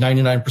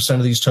 99%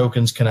 of these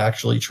tokens can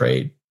actually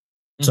trade.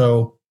 Mm-hmm.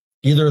 So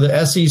either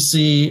the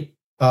SEC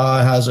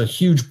has a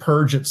huge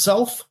purge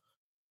itself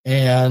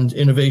and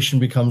innovation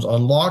becomes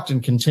unlocked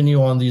and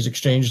continue on these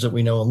exchanges that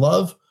we know and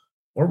love,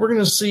 or we're going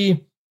to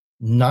see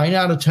 9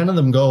 out of 10 of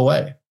them go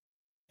away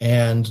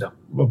and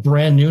a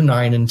brand new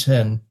 9 and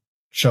 10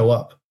 show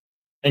up.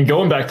 And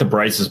going back to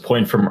Bryce's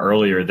point from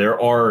earlier,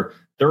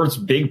 there's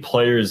big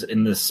players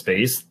in this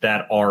space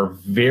that are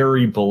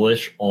very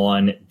bullish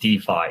on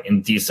DeFi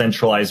and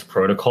decentralized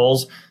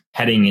protocols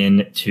heading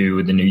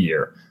into the new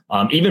year.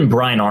 Even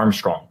Brian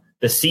Armstrong,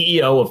 the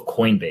CEO of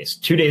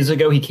Coinbase, 2 days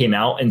ago, he came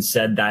out and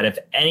said that if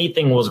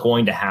anything was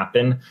going to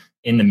happen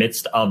in the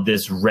midst of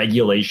this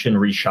regulation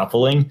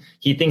reshuffling,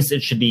 he thinks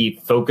it should be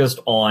focused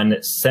on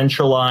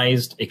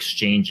centralized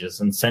exchanges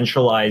and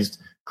centralized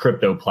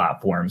crypto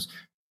platforms,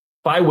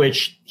 by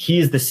which he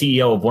is the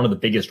CEO of one of the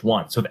biggest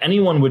ones. So if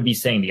anyone would be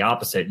saying the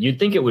opposite, you'd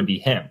think it would be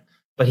him.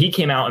 But he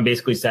came out and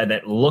basically said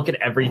that look at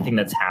everything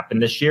that's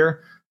happened this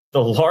year.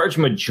 The large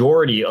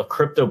majority of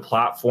crypto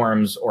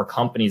platforms or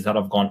companies that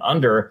have gone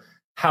under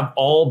have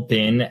all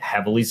been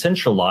heavily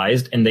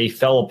centralized, and they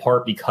fell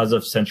apart because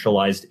of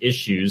centralized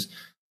issues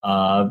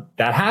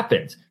that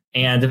happened.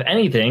 And if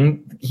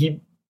anything,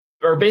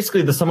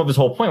 basically the sum of his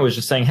whole point was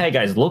just saying, hey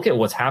guys, look at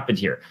what's happened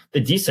here. The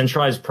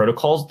decentralized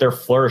protocols, they're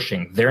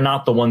flourishing. They're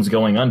not the ones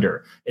going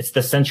under. It's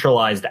the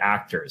centralized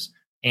actors.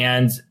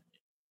 And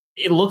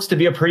it looks to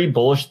be a pretty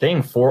bullish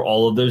thing for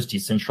all of those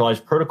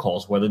decentralized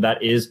protocols, whether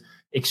that is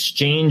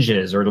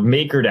exchanges or the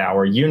MakerDAO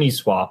or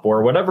Uniswap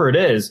or whatever it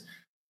is.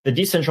 The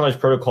decentralized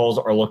protocols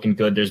are looking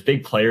good. There's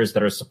big players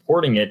that are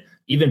supporting it,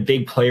 even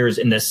big players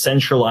in the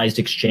centralized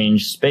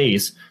exchange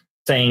space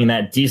saying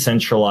that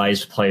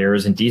decentralized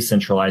players and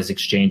decentralized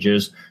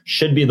exchanges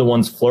should be the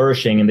ones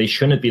flourishing, and they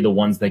shouldn't be the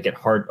ones that get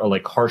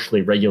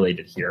harshly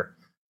regulated here.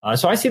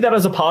 So I see that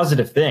as a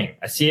positive thing.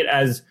 I see it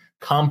as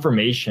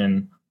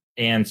confirmation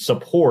and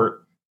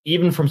support,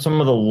 even from some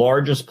of the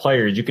largest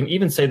players. You can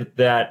even say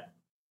that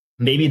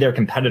maybe they're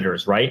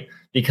competitors, right?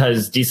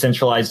 Because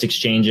decentralized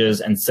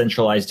exchanges and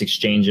centralized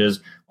exchanges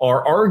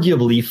are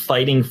arguably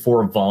fighting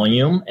for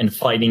volume and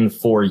fighting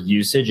for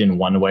usage in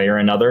one way or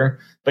another.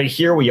 But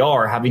here we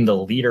are having the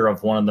leader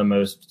of one of the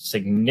most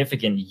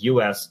significant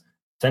US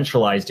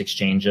centralized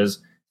exchanges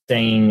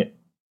saying,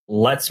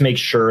 let's make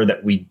sure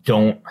that we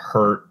don't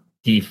hurt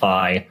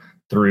DeFi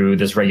through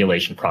this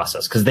regulation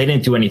process because they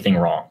didn't do anything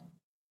wrong.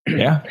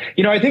 Yeah.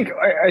 I think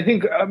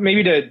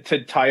maybe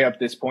to tie up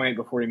this point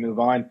before we move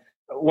on,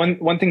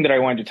 one thing that I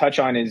wanted to touch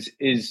on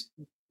is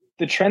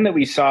the trend that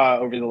we saw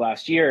over the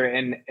last year,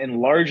 and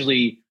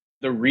largely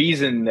the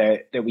reason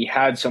that we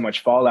had so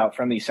much fallout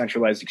from these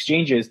centralized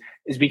exchanges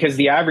is because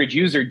the average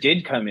user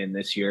did come in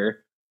this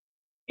year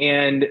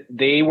and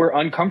they were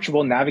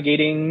uncomfortable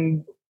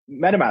navigating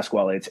MetaMask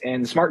wallets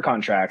and smart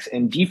contracts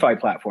and DeFi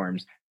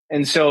platforms.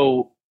 And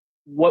so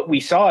what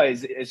we saw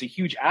is a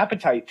huge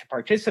appetite to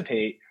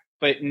participate,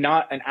 but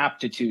not an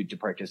aptitude to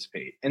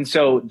participate. And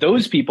so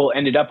those people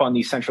ended up on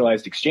these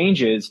centralized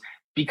exchanges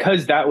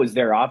because that was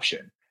their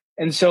option.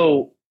 And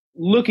so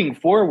looking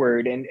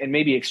forward and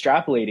maybe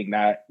extrapolating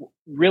that,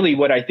 really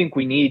what I think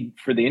we need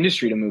for the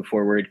industry to move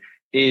forward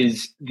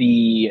is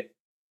the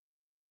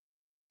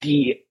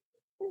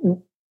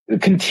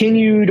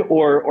continued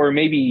or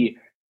maybe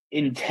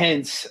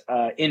intense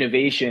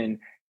innovation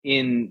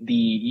in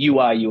the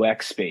UI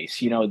UX space,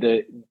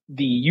 the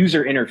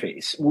user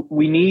interface.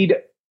 We need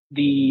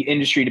the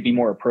industry to be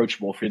more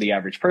approachable for the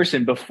average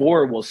person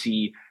before we'll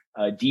see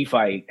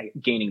DeFi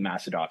gaining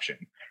mass adoption.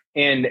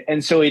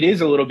 And so it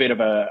is a little bit of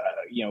a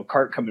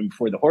cart coming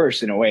before the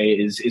horse in a way.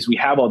 Is we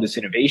have all this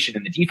innovation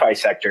in the DeFi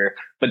sector,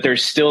 but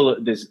there's still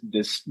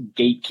this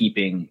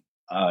gatekeeping.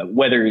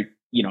 Whether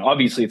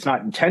obviously it's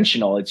not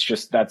intentional. It's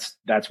just that's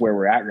where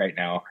we're at right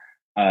now.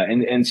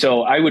 And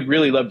so I would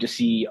really love to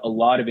see a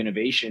lot of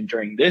innovation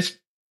during this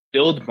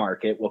build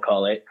market, we'll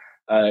call it,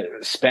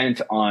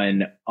 spent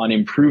on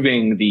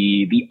improving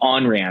the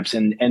on-ramps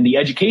and the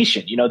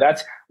education.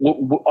 That's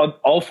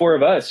all four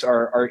of us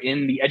are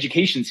in the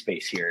education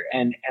space here.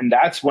 And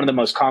that's one of the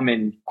most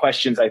common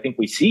questions I think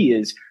we see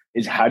is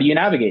how do you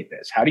navigate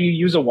this? How do you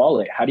use a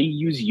wallet? How do you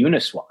use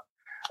Uniswap?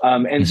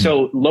 And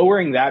so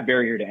lowering that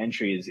barrier to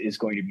entry is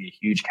going to be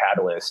a huge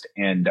catalyst.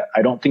 And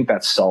I don't think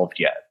that's solved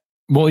yet.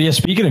 Well, yeah,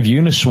 speaking of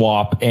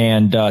Uniswap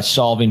and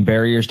solving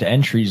barriers to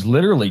entries,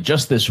 literally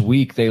just this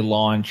week, they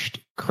launched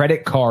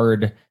credit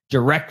card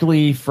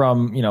directly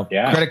from,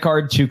 credit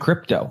card to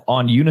crypto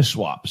on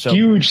Uniswap. So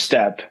huge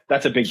step.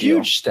 That's a big deal.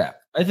 Huge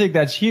step. I think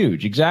that's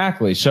huge.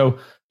 Exactly. So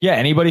yeah,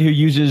 anybody who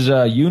uses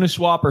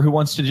Uniswap or who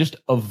wants to just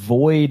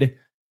avoid,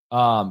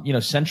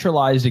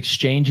 centralized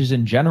exchanges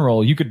in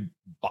general, you could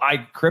buy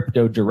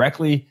crypto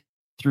directly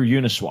through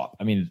Uniswap.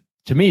 I mean,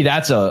 to me,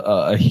 that's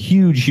a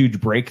huge,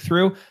 huge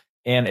breakthrough.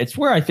 And it's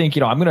where I think,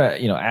 I'm going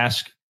to,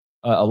 ask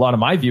a lot of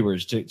my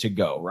viewers to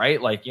go,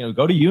 right? Like,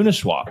 go to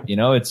Uniswap.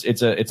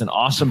 It's an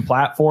awesome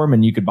platform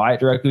and you could buy it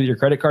directly with your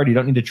credit card. You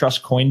don't need to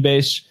trust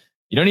Coinbase.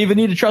 You don't even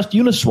need to trust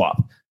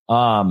Uniswap.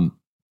 Kind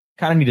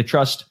of need to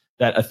trust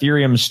that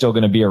Ethereum is still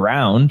going to be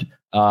around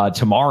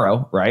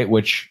tomorrow, right?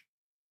 Which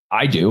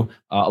I do.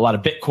 A lot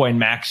of Bitcoin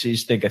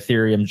maxis think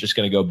Ethereum is just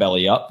going to go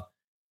belly up.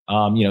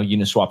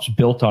 Uniswap's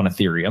built on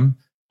Ethereum.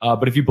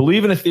 But if you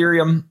believe in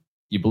Ethereum,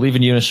 you believe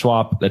in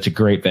Uniswap, that's a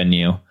great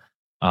venue.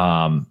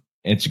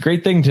 It's a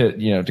great thing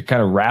to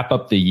kind of wrap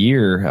up the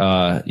year,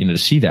 to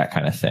see that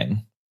kind of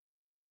thing.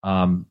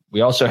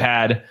 We also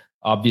had,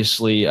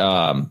 obviously,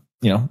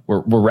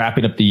 we're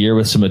wrapping up the year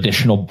with some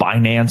additional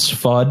Binance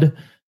FUD.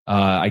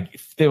 I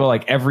feel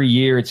like every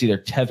year it's either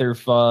Tether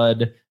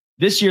FUD.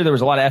 This year there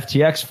was a lot of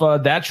FTX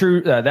FUD.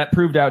 That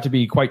proved out to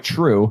be quite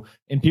true,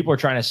 and people are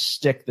trying to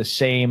stick the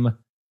same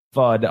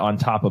FUD on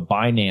top of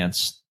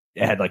Binance.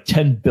 It had like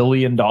 $10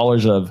 billion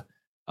of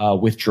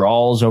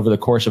withdrawals over the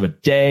course of a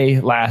day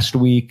last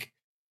week.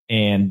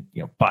 And,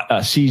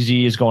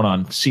 CZ is going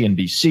on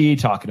CNBC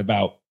talking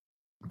about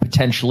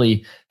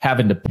potentially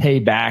having to pay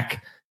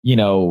back,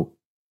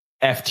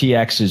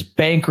 FTX's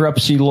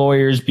bankruptcy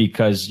lawyers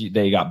because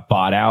they got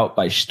bought out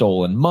by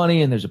stolen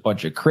money. And there's a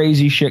bunch of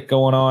crazy shit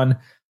going on.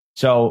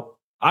 So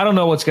I don't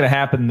know what's going to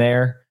happen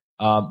there.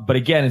 But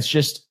again, it's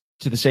just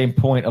to the same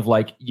point of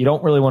like, you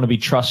don't really want to be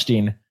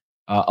trusting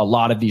a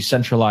lot of these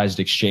centralized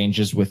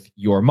exchanges with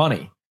your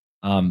money.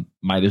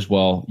 Might as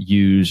well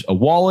use a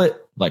wallet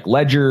like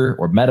Ledger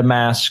or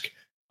MetaMask,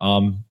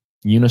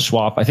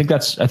 Uniswap. I think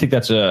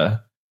that's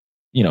a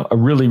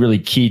really, really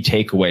key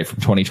takeaway from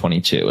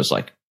 2022 is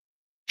like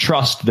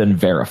trust, then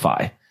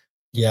verify.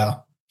 Yeah.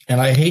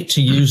 and I hate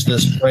to use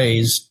this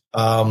phrase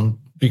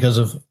because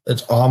of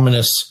its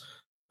ominous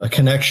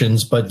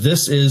connections, but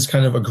this is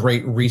kind of a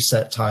great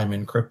reset time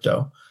in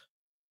crypto.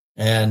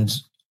 And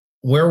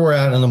where we're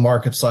at in the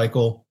market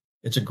cycle,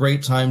 it's a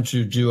great time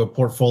to do a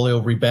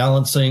portfolio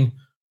rebalancing,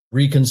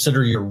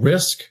 reconsider your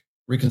risk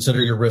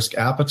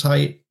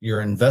appetite,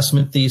 your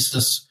investment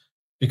thesis,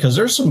 because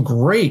there's some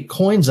great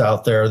coins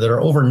out there that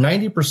are over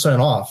 90%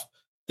 off.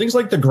 Things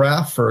like the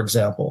Graph, for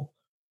example.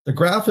 The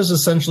Graph is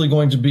essentially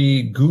going to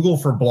be Google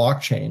for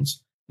blockchains.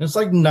 And it's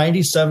like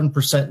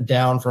 97%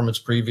 down from its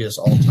previous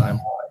all-time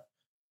high.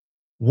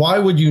 Why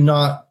would you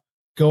not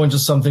go into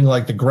something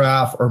like the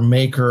Graph or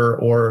Maker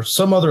or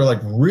some other like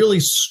really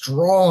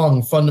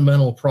strong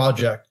fundamental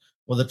project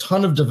with a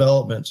ton of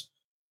development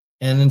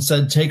and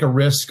instead take a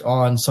risk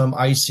on some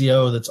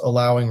ICO that's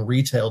allowing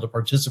retail to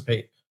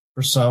participate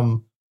for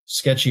some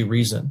sketchy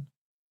reason?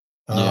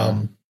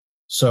 Yeah.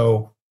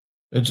 So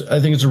I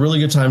think it's a really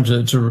good time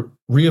to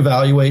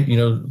reevaluate,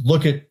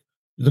 look at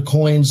the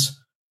coins,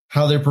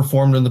 how they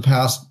performed in the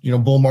past,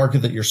 bull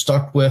market that you're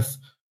stuck with,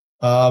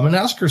 and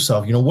ask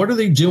yourself, what are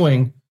they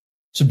doing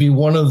to be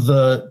one of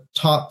the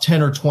top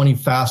 10 or 20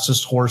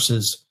 fastest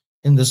horses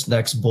in this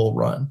next bull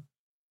run?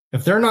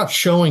 If they're not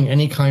showing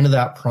any kind of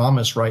that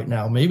promise right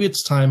now, maybe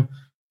it's time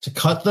to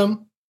cut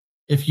them.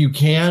 If you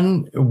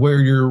can, where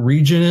your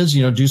region is,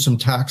 do some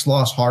tax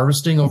loss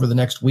harvesting over the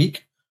next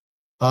week,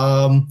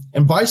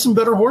 and buy some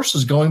better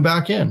horses going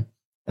back in.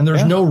 And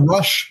there's no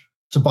rush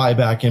to buy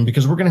back in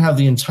because we're going to have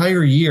the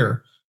entire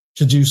year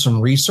to do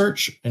some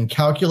research and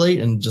calculate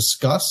and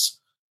discuss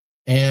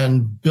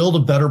and build a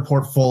better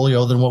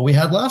portfolio than what we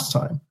had last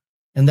time.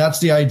 And that's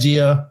the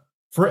idea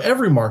for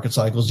every market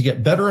cycle, is to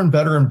get better and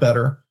better and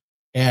better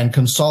and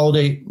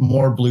consolidate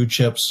more blue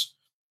chips.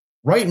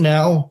 Right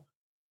now,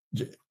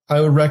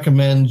 I would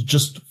recommend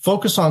just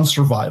focus on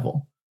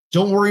survival.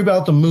 Don't worry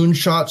about the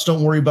moonshots.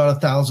 Don't worry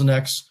about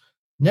 1000x.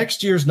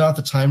 Next year is not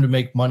the time to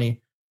make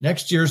money.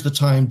 Next year is the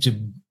time to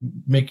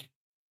make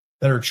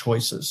better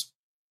choices.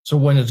 So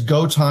when it's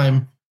go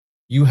time,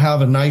 you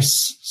have a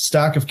nice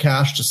stack of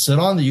cash to sit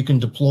on that you can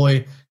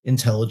deploy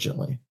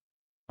intelligently.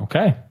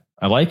 Okay.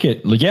 I like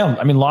it. Yeah.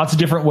 I mean, lots of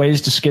different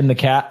ways to skin the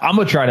cat. I'm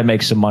going to try to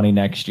make some money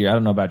next year. I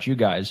don't know about you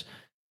guys.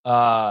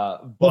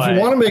 Well, if you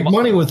want to make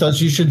money with us,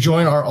 you should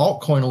join our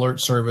altcoin alert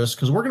service,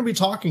 because we're going to be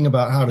talking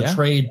about how to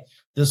trade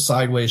this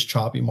sideways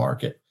choppy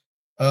market.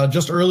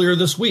 Just earlier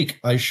this week,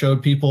 I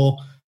showed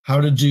people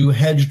how to do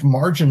hedged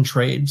margin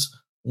trades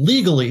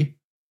legally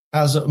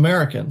as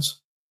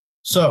Americans.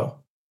 So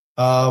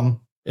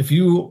if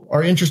you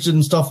are interested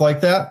in stuff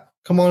like that,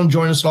 come on and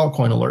join us at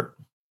Altcoin Alert.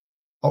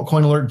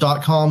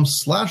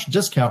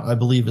 Altcoinalert.com/discount, I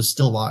believe, is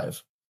still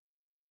live.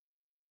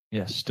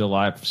 Yes, still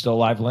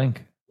live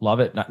link. Love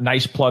it.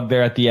 Nice plug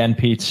there at the end,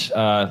 Pete.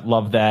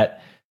 Love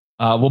that.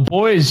 Well,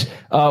 boys,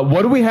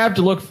 what do we have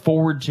to look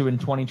forward to in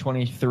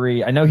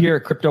 2023? I know here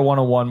at Crypto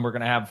 101, we're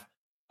going to have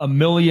a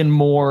million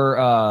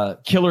more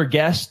killer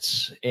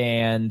guests,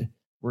 and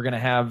we're going to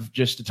have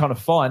just a ton of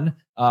fun.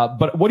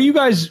 But what are you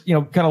guys,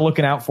 kind of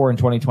looking out for in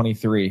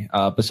 2023,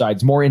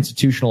 besides more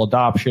institutional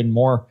adoption,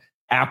 more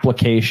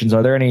applications?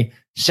 Are there any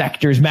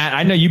sectors? Matt,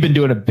 I know you've been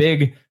doing a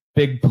big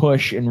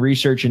push in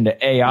research into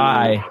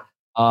AI.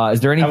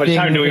 Is there anything? How much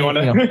time do we want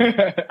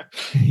to?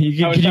 Can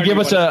you give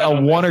us a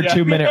 1 or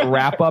 2 minute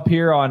wrap up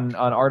here on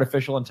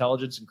artificial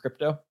intelligence and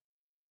crypto?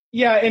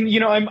 Yeah, and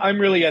I'm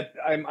really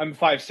I'm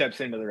 5 steps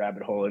into the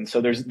rabbit hole, and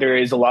so there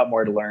is a lot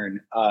more to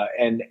learn.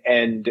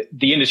 And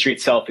the industry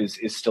itself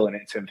is still in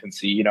its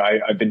infancy.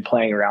 I've been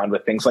playing around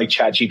with things like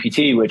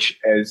ChatGPT, which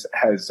has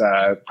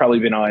probably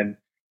been on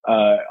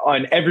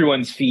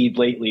everyone's feed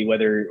lately,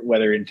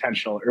 whether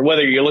intentional or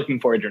whether you're looking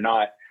for it or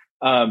not.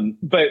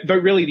 But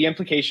really the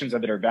implications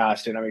of it are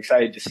vast, and I'm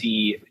excited to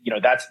see,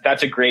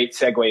 that's a great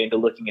segue into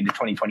looking into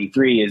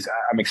 2023. Is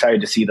I'm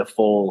excited to see the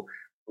full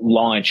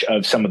launch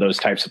of some of those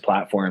types of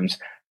platforms.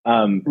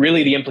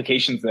 Really the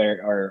implications there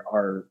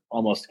are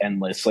almost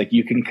endless. Like,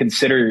 you can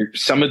consider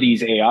some of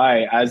these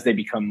AI as they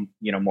become,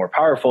 more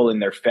powerful, and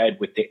they're fed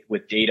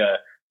with data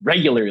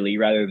regularly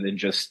rather than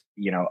just,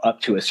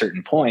 up to a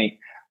certain point.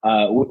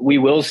 We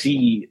will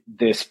see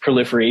this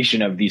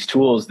proliferation of these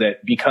tools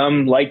that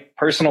become like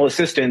personal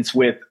assistants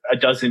with a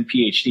dozen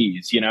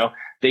PhDs.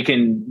 They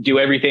can do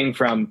everything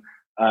from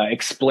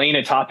explain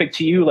a topic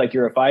to you like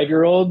you're a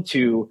 5-year-old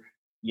to,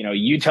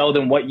 you tell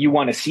them what you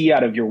want to see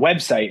out of your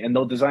website, and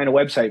they'll design a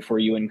website for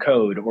you in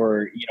code.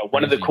 Or,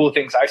 one of the cool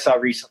things I saw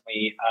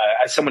recently,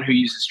 as someone who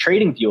uses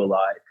TradingView a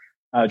lot,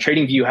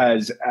 TradingView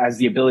has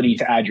the ability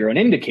to add your own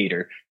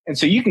indicator. And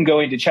so you can go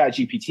into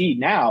ChatGPT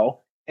now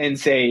and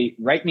say,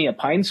 write me a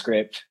Pine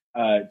script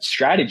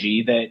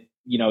strategy that,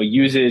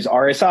 uses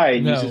RSI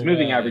and uses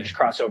moving average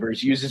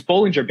crossovers, uses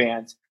Bollinger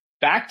Bands,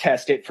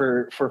 backtest it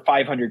for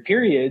 500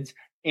 periods,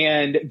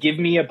 and give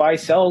me a buy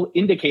sell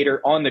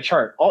indicator on the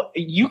chart.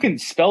 You can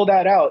spell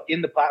that out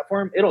in the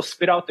platform. It'll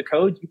spit out the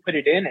code. You put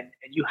it in, and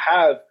you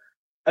have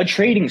a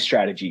trading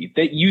strategy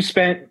that you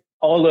spent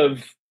all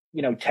of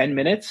 10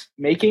 minutes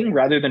making,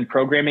 rather than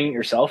programming it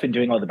yourself and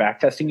doing all the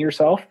backtesting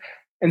yourself.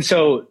 And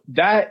so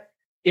that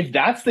if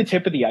that's the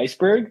tip of the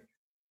iceberg,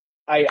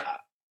 I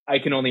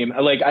can only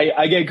like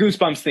I get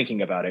goosebumps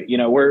thinking about it. You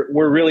know,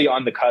 we're really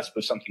on the cusp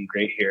of something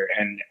great here,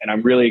 and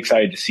I'm really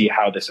excited to see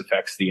how this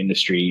affects the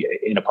industry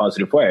in a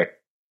positive way.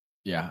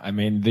 Yeah, I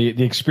mean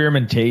the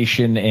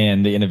experimentation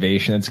and the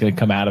innovation that's going to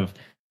come out of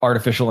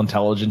artificial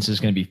intelligence is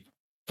going to be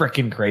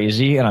freaking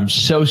crazy, and I'm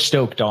so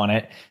stoked on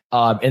it.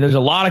 And there's a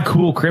lot of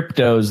cool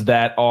cryptos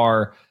that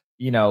are,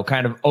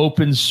 kind of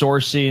open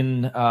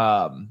sourcing,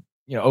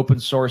 open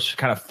source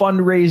kind of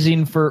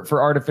fundraising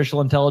for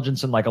artificial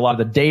intelligence, and like a lot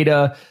of the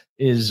data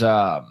is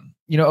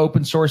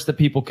open source that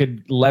people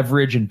could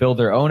leverage and build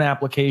their own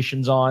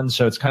applications on.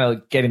 So it's kind of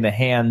like getting the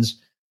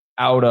hands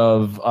out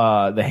of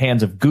the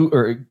hands of Google,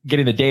 or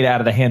getting the data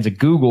out of the hands of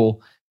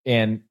Google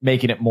and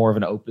making it more of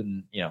an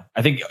open,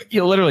 I think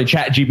literally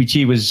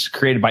ChatGPT was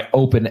created by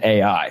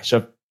OpenAI.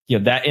 So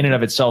that in and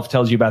of itself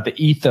tells you about the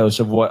ethos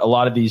of what a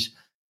lot of these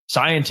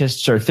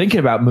scientists are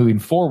thinking about moving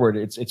forward.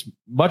 It's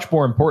much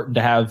more important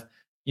to have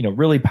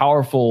really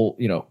powerful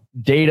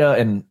data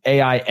and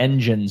AI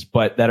engines,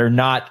 but that are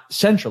not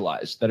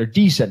centralized, that are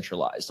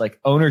decentralized. Like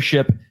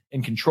ownership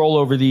and control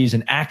over these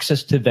and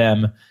access to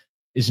them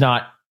is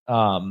not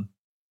kind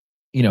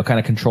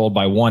of controlled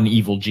by one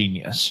evil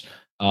genius.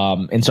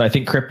 And so I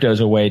think crypto is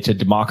a way to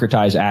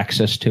democratize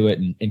access to it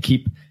and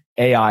keep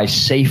AI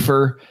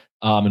safer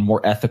and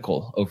more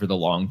ethical over the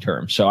long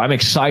term. So I'm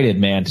excited,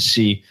 man, to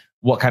see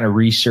what kind of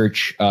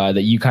research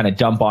that you kind of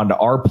dump onto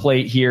our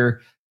plate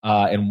here,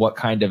 and what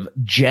kind of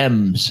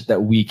gems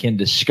that we can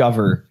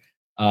discover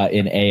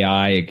in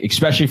AI,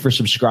 especially for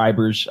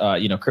subscribers.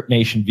 Crypt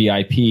Nation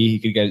VIP.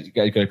 You guys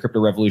go to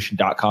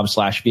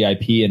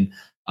cryptorevolution.com/VIP and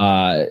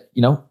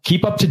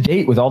keep up to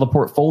date with all the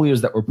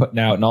portfolios that we're putting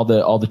out and all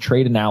the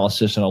trade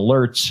analysis and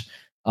alerts,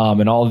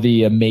 and all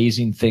the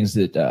amazing things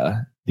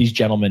that these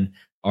gentlemen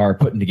are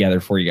putting together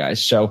for you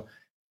guys. So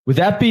with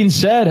that being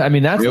said, I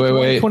mean, that's the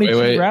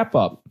 2022 wrap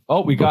up.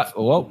 Oh, we got,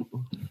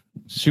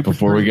 Super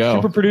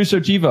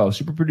producer Tivo.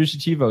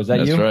 Is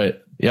that you? That's right.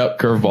 Yep.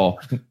 Curveball.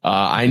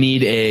 I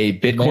need a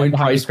Bitcoin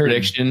price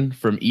prediction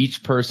from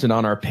each person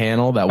on our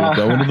panel that will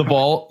go into the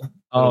vault.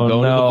 Oh,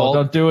 no.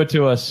 Don't do it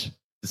to us.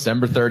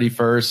 December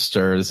 31st,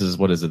 or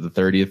what is it, the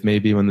 30th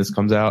maybe when this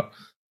comes out.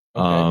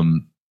 Okay.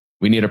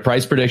 We need a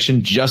price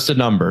prediction, just a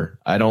number.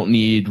 I don't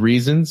need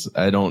reasons.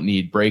 I don't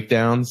need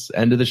breakdowns.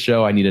 End of the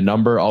show, I need a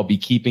number. I'll be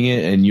keeping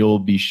it, and you'll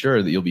be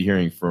sure that you'll be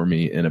hearing from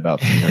me in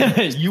about 5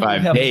 days. You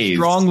have a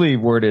strongly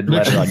worded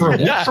letter on your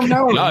desk.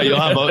 No,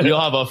 you'll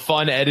have a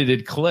fun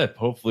edited clip.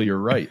 Hopefully you're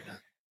right.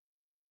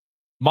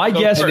 My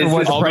guess for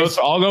what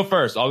I'll go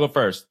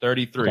first.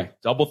 33. Okay.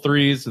 Double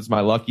threes is my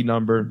lucky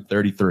number.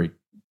 33.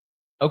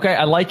 Okay,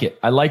 I like it.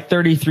 I like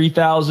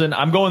 33,000.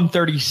 I'm going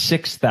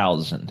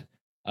 36,000.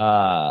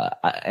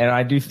 And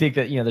I do think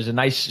that, there's a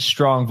nice,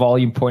 strong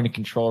volume point of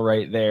control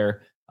right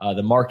there.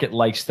 The market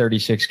likes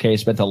 36K,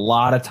 spent a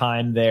lot of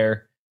time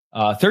there.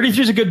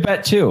 33 is a good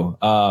bet too.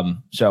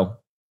 So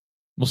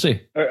we'll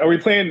see. Are we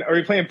playing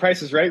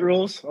Prices Right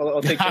rules?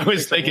 I'll take I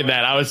was thinking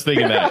that.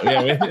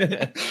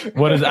 Yeah,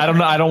 what is, I don't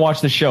know. I don't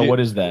watch the show. What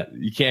is that?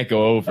 You can't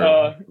go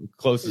over.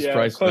 Closest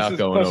price without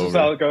going over.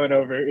 Without going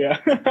over. Yeah.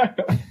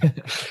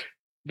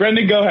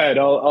 Brendan, go ahead.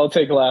 I'll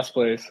take last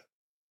place.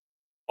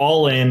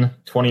 All in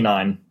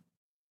 $29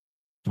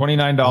 per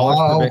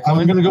Bitcoin.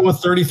 I'm going to go with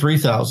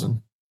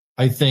 33,000.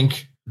 I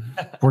think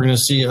we're going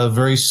to see a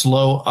very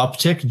slow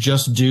uptick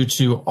just due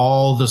to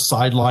all the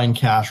sideline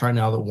cash right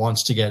now that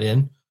wants to get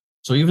in.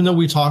 So even though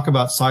we talk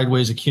about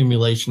sideways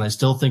accumulation, I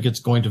still think it's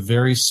going to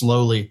very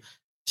slowly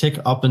tick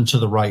up and to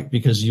the right,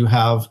 because you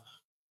have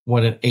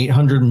an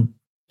 $800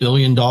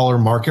 billion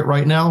market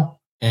right now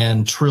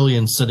and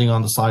trillions sitting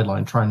on the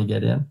sideline trying to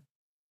get in.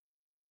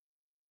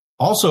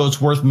 Also,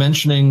 it's worth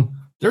mentioning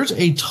there's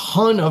a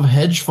ton of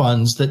hedge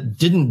funds that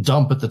didn't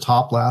dump at the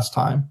top last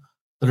time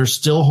that are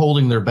still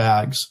holding their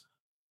bags.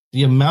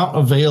 The amount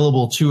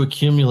available to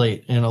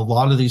accumulate in a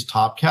lot of these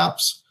top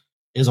caps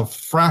is a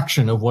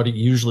fraction of what it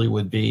usually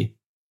would be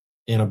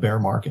in a bear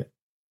market.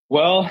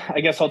 Well,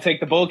 I guess I'll take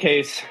the bull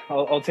case.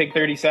 I'll take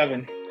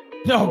 37.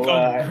 No,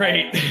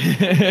 great.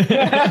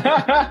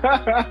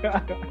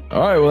 All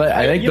right. Well,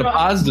 I think the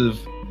positive.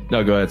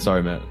 No, go ahead.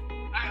 Sorry, Matt.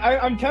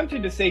 I'm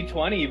tempted to say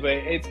 20, but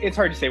it's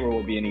hard to say where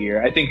we'll be in a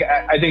year. I think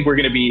we're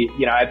going to be,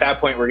 at that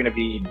point, we're going to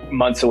be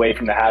months away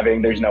from the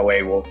halving. There's no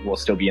way we'll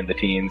still be in the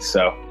teens.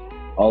 So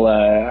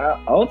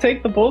I'll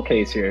take the bull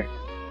case here.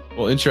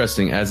 Well,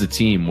 interesting. As a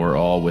team, we're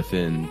all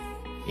within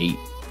 8,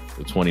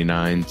 so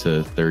 29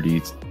 to 30,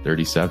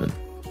 37.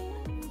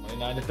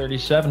 29 to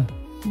 37.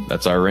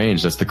 That's our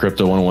range. That's the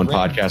Crypto 101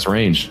 podcast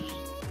range.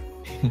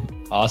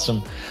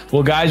 Awesome.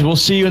 Well, guys, we'll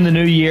see you in the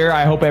new year.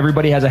 I hope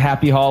everybody has a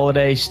happy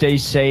holiday. Stay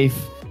safe.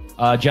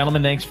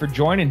 Gentlemen, thanks for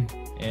joining,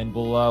 and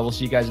we'll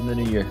see you guys in the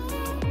new year.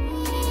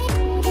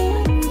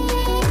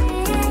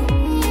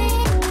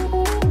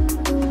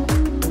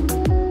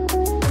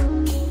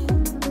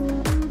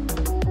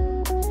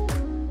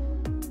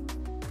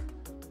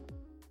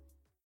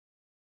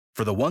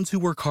 For the ones who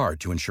work hard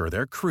to ensure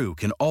their crew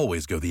can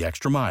always go the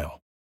extra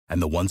mile,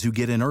 and the ones who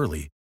get in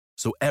early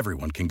so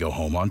everyone can go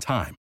home on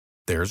time,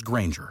 there's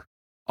Grainger,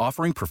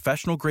 offering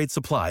professional-grade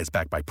supplies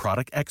backed by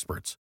product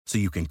experts so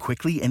you can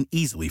quickly and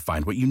easily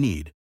find what you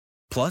need.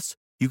 Plus,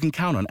 you can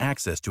count on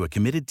access to a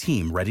committed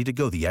team ready to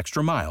go the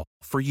extra mile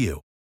for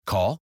you.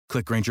 Call,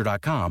 click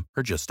Grainger.com,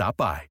 or just stop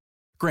by.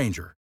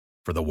 Grainger,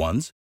 for the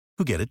ones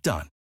who get it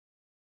done.